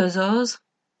say that? Pesos?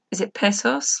 Is it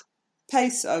pesos?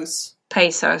 Pesos.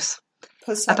 Pesos.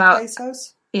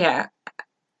 Pesos? Yeah.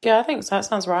 Yeah, I think so. That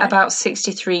sounds right. About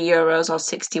 63 euros or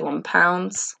 61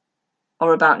 pounds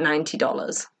or about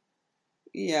 $90.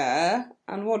 Yeah.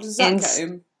 And what does that get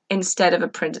him? Instead of a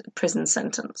prison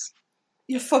sentence.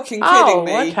 You're fucking kidding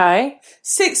me. Oh, okay.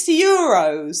 60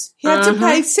 euros. He had to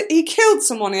pay, he killed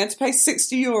someone, he had to pay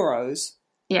 60 euros.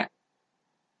 Yeah.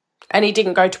 And he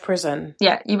didn't go to prison.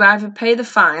 Yeah, you either pay the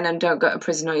fine and don't go to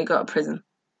prison or you go to prison.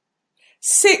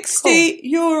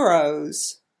 60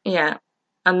 euros. Yeah.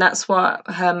 And that's what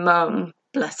her mum,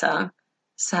 bless her,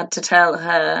 had to tell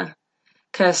her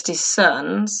Kirsty's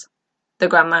sons. The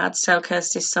grandma had to tell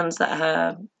Kirsty's sons that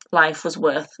her life was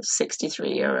worth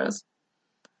 63 euros.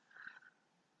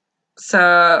 So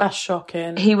that's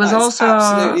shocking. He was also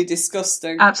absolutely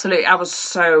disgusting. Absolutely, I was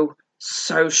so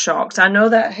shocked. I know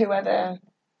that whoever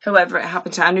it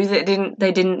happened to, I knew that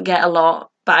they didn't get a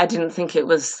lot, but I didn't think it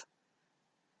was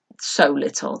so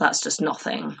little. That's just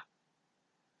nothing.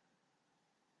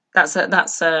 That's I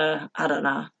don't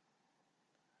know.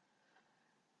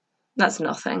 That's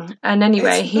nothing. And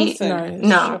anyway, he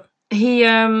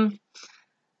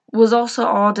was also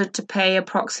ordered to pay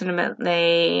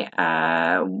approximately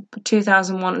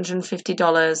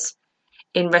 $2,150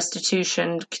 in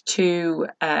restitution to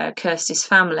Kirsty's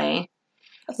family.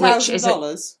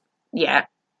 $1,000? Yeah.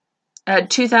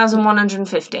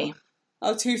 2,150.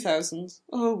 Oh, 2,000.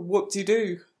 Oh,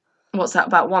 whoop-de-doo. What's that,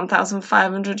 about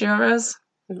 1,500 euros?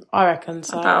 I reckon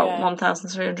so. About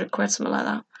 1,300 quid, something like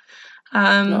that.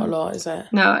 Not a lot, is it?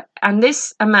 No, and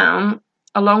this amount,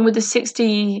 along with the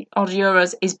 60 odd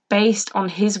euros, is based on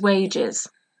his wages.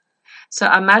 So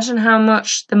imagine how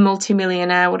much the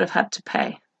multimillionaire would have had to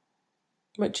pay.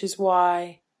 Which is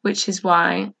why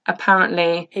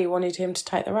apparently he wanted him to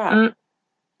take the rap.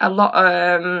 A lot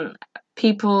of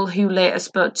people who later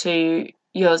spoke to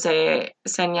Jose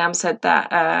Senyam said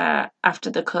that after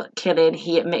the killing,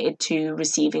 he admitted to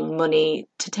receiving money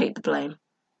to take the blame.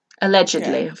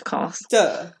 Allegedly, of course.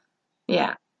 Duh.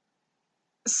 Yeah.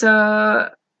 So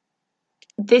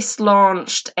this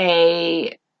launched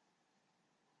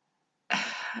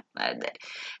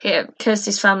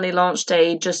Kirsty's family launched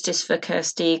a Justice for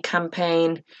Kirsty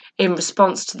campaign in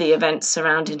response to the events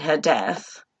surrounding her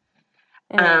death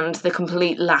and the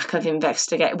complete lack of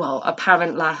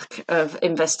apparent lack of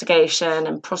investigation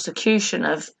and prosecution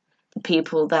of the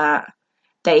people that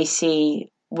they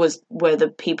see were the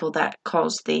people that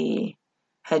caused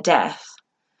her death.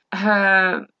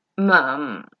 Her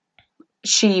mum,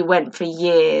 she went for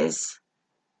years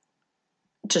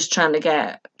just trying to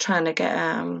get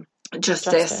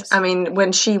justice. I mean,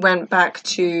 when she went back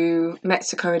to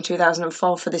Mexico in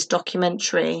 2004 for this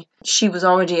documentary, she was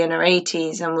already in her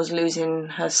 80s and was losing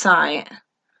her sight.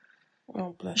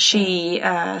 Oh, bless she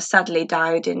sadly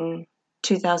died in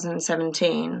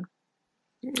 2017.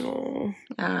 Oh.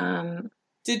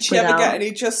 Did she ever get any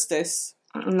justice?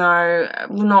 No,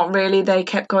 not really. They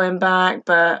kept going back,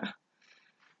 but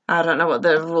I don't know what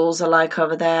the rules are like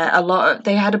over there.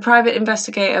 They had a private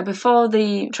investigator before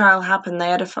the trial happened. They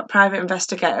had a private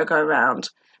investigator go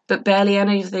around, but barely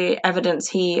any of the evidence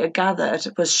he had gathered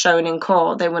was shown in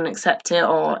court. They wouldn't accept it,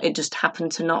 or it just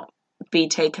happened to not be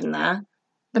taken there.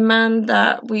 The man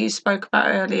that we spoke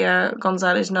about earlier,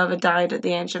 Gonzalez Nova, died at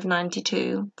the age of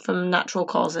 92 from natural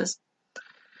causes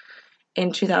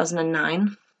in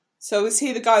 2009. So was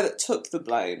he the guy that took the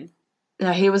blame?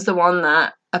 No, he was the one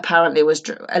that apparently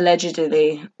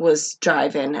allegedly was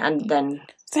driving and then...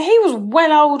 So he was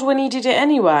well old when he did it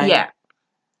anyway? Yeah.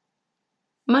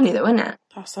 Money though, isn't it?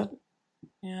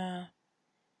 Yeah.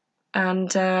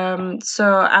 And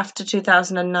so after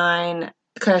 2009,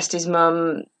 Kirsty's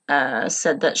mum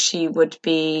said that she would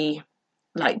be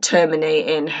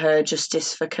terminating her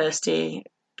Justice for Kirsty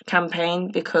campaign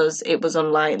because it was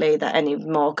unlikely that any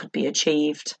more could be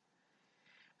achieved.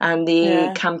 And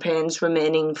the campaign's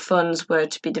remaining funds were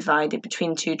to be divided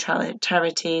between two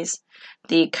charities,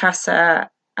 the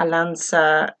Casa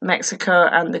Alanza Mexico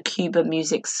and the Cuba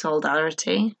Music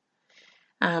Solidarity.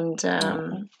 And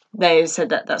they said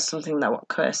that that's something that what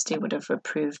Kirsty would have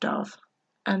approved of.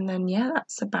 And then,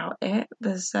 that's about it.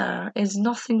 There's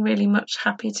nothing really much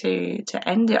happy to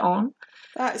end it on.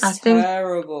 That's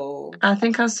terrible. I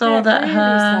think I saw that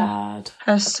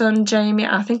her son, Jamie,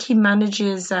 I think he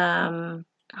manages...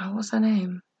 what's her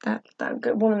name? That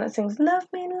good woman that sings "Love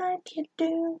Me Like You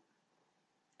Do."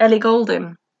 Ellie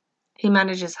Goulding. He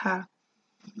manages her.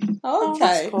 Okay.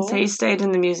 that's cool. So he stayed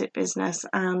in the music business,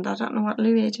 and I don't know what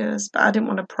Louis does, but I didn't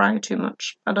want to pry too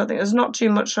much. I don't think there's not too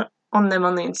much on them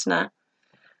on the internet.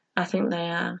 I think they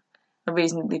are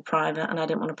reasonably private, and I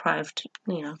didn't want to pry,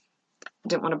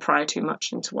 didn't want to pry too much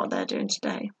into what they're doing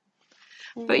today.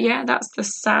 But yeah, that's the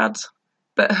sad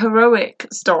but heroic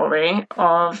story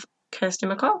of Kirsty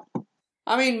MacColl.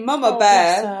 I mean,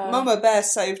 bless her. Mama Bear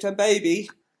saved her baby.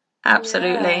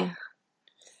 Absolutely. Yeah.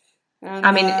 And,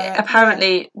 I mean,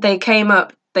 apparently they came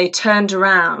up, they turned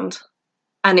around,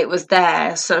 and it was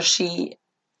there, so she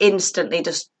instantly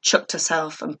just chucked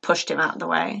herself and pushed him out of the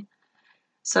way.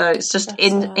 So it's just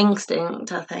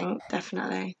instinct, I think,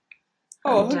 definitely.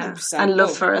 Oh, And, 100%. and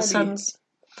love for her Ellie. sons.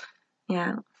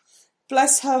 Yeah.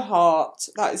 Bless her heart.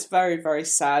 That is very, very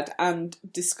sad and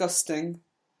disgusting.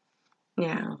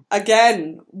 Yeah.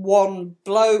 Again, one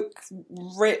bloke,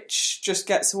 rich, just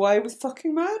gets away with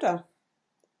fucking murder.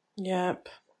 Yep.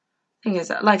 Thing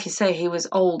is, like you say, he was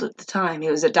old at the time.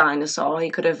 He was a dinosaur. He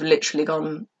could have literally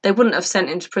gone... They wouldn't have sent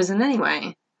him to prison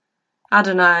anyway. I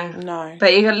don't know. No.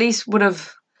 But he at least would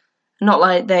have... Not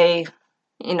like they...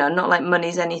 not like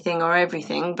money's anything or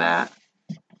everything, but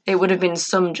it would have been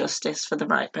some justice for the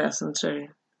right person to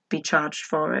be charged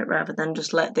for it rather than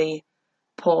just let the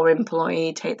poor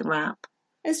employee take the rap.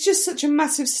 It's just such a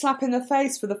massive slap in the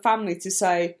face for the family to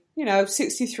say,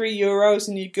 €63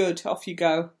 and you're good, off you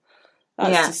go.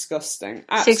 That's disgusting.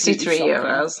 Absolutely 63 shocking.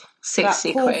 euros. 60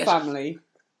 that poor quid. family.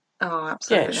 Oh, Yeah,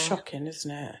 absolutely. it's shocking, isn't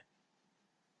it?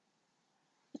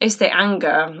 It's the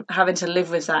anger, having to live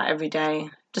with that every day.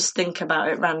 Just think about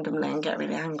it randomly and get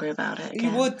really angry about it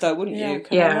again. You would though, wouldn't Yeah, I you?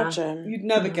 can imagine. You'd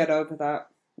never get over that.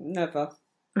 Never.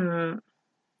 Mm.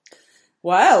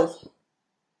 Well,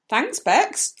 thanks,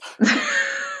 Bex.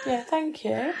 Yeah, thank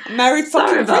you. Merry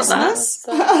Sorry fucking about Christmas.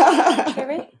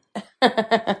 Cheery.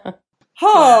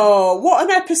 Oh, what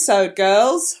an episode,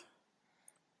 girls.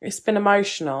 It's been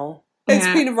emotional. It's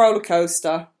Yeah. been a roller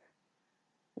coaster.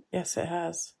 Yes, it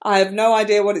has. I have no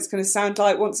idea what it's going to sound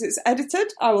like once it's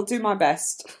edited. I will do my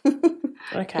best.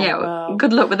 Okay, Yeah, well,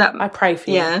 good luck with that. I pray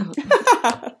for you. Yeah.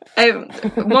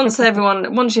 Once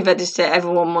you've edited it,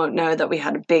 everyone won't know that we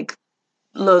had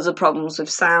loads of problems with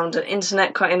sound and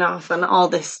internet cutting off and all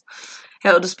this.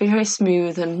 It'll just be very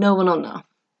smooth and no one will know.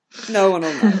 No one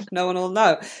will know. No one will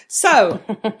know. So,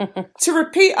 to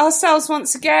repeat ourselves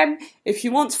once again, if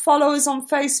you want to follow us on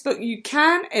Facebook, you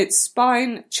can. It's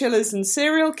Spine Chillers and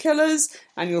Serial Killers,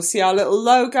 and you'll see our little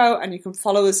logo, and you can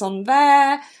follow us on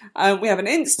there. We have an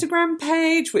Instagram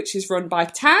page, which is run by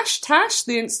Tash. Tash,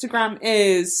 the Instagram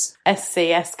is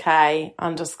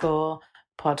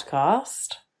SCSK_podcast.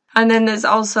 And then there's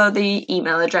also the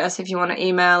email address if you want to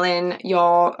email in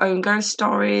your own ghost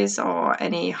stories or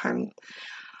any of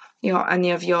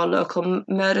your local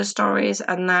murder stories,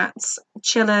 and that's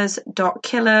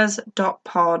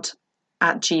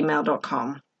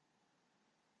chillers.killers.pod@gmail.com.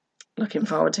 Looking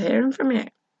forward to hearing from you.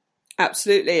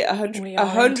 absolutely We are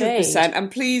 100%.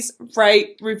 And please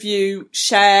rate, review,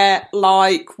 share,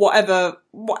 like,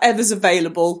 whatever's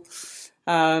available.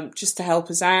 Just to help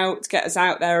us out, get us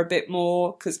out there a bit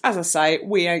more. Because, as I say,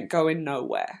 we ain't going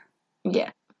nowhere.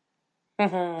 Yeah.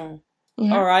 Mm-hmm.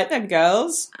 Yeah. All right then,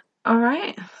 girls. All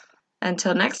right.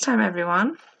 Until next time,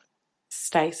 everyone.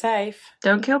 Stay safe.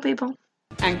 Don't kill people.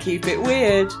 And keep it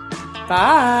weird.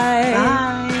 Bye.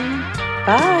 Bye.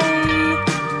 Bye.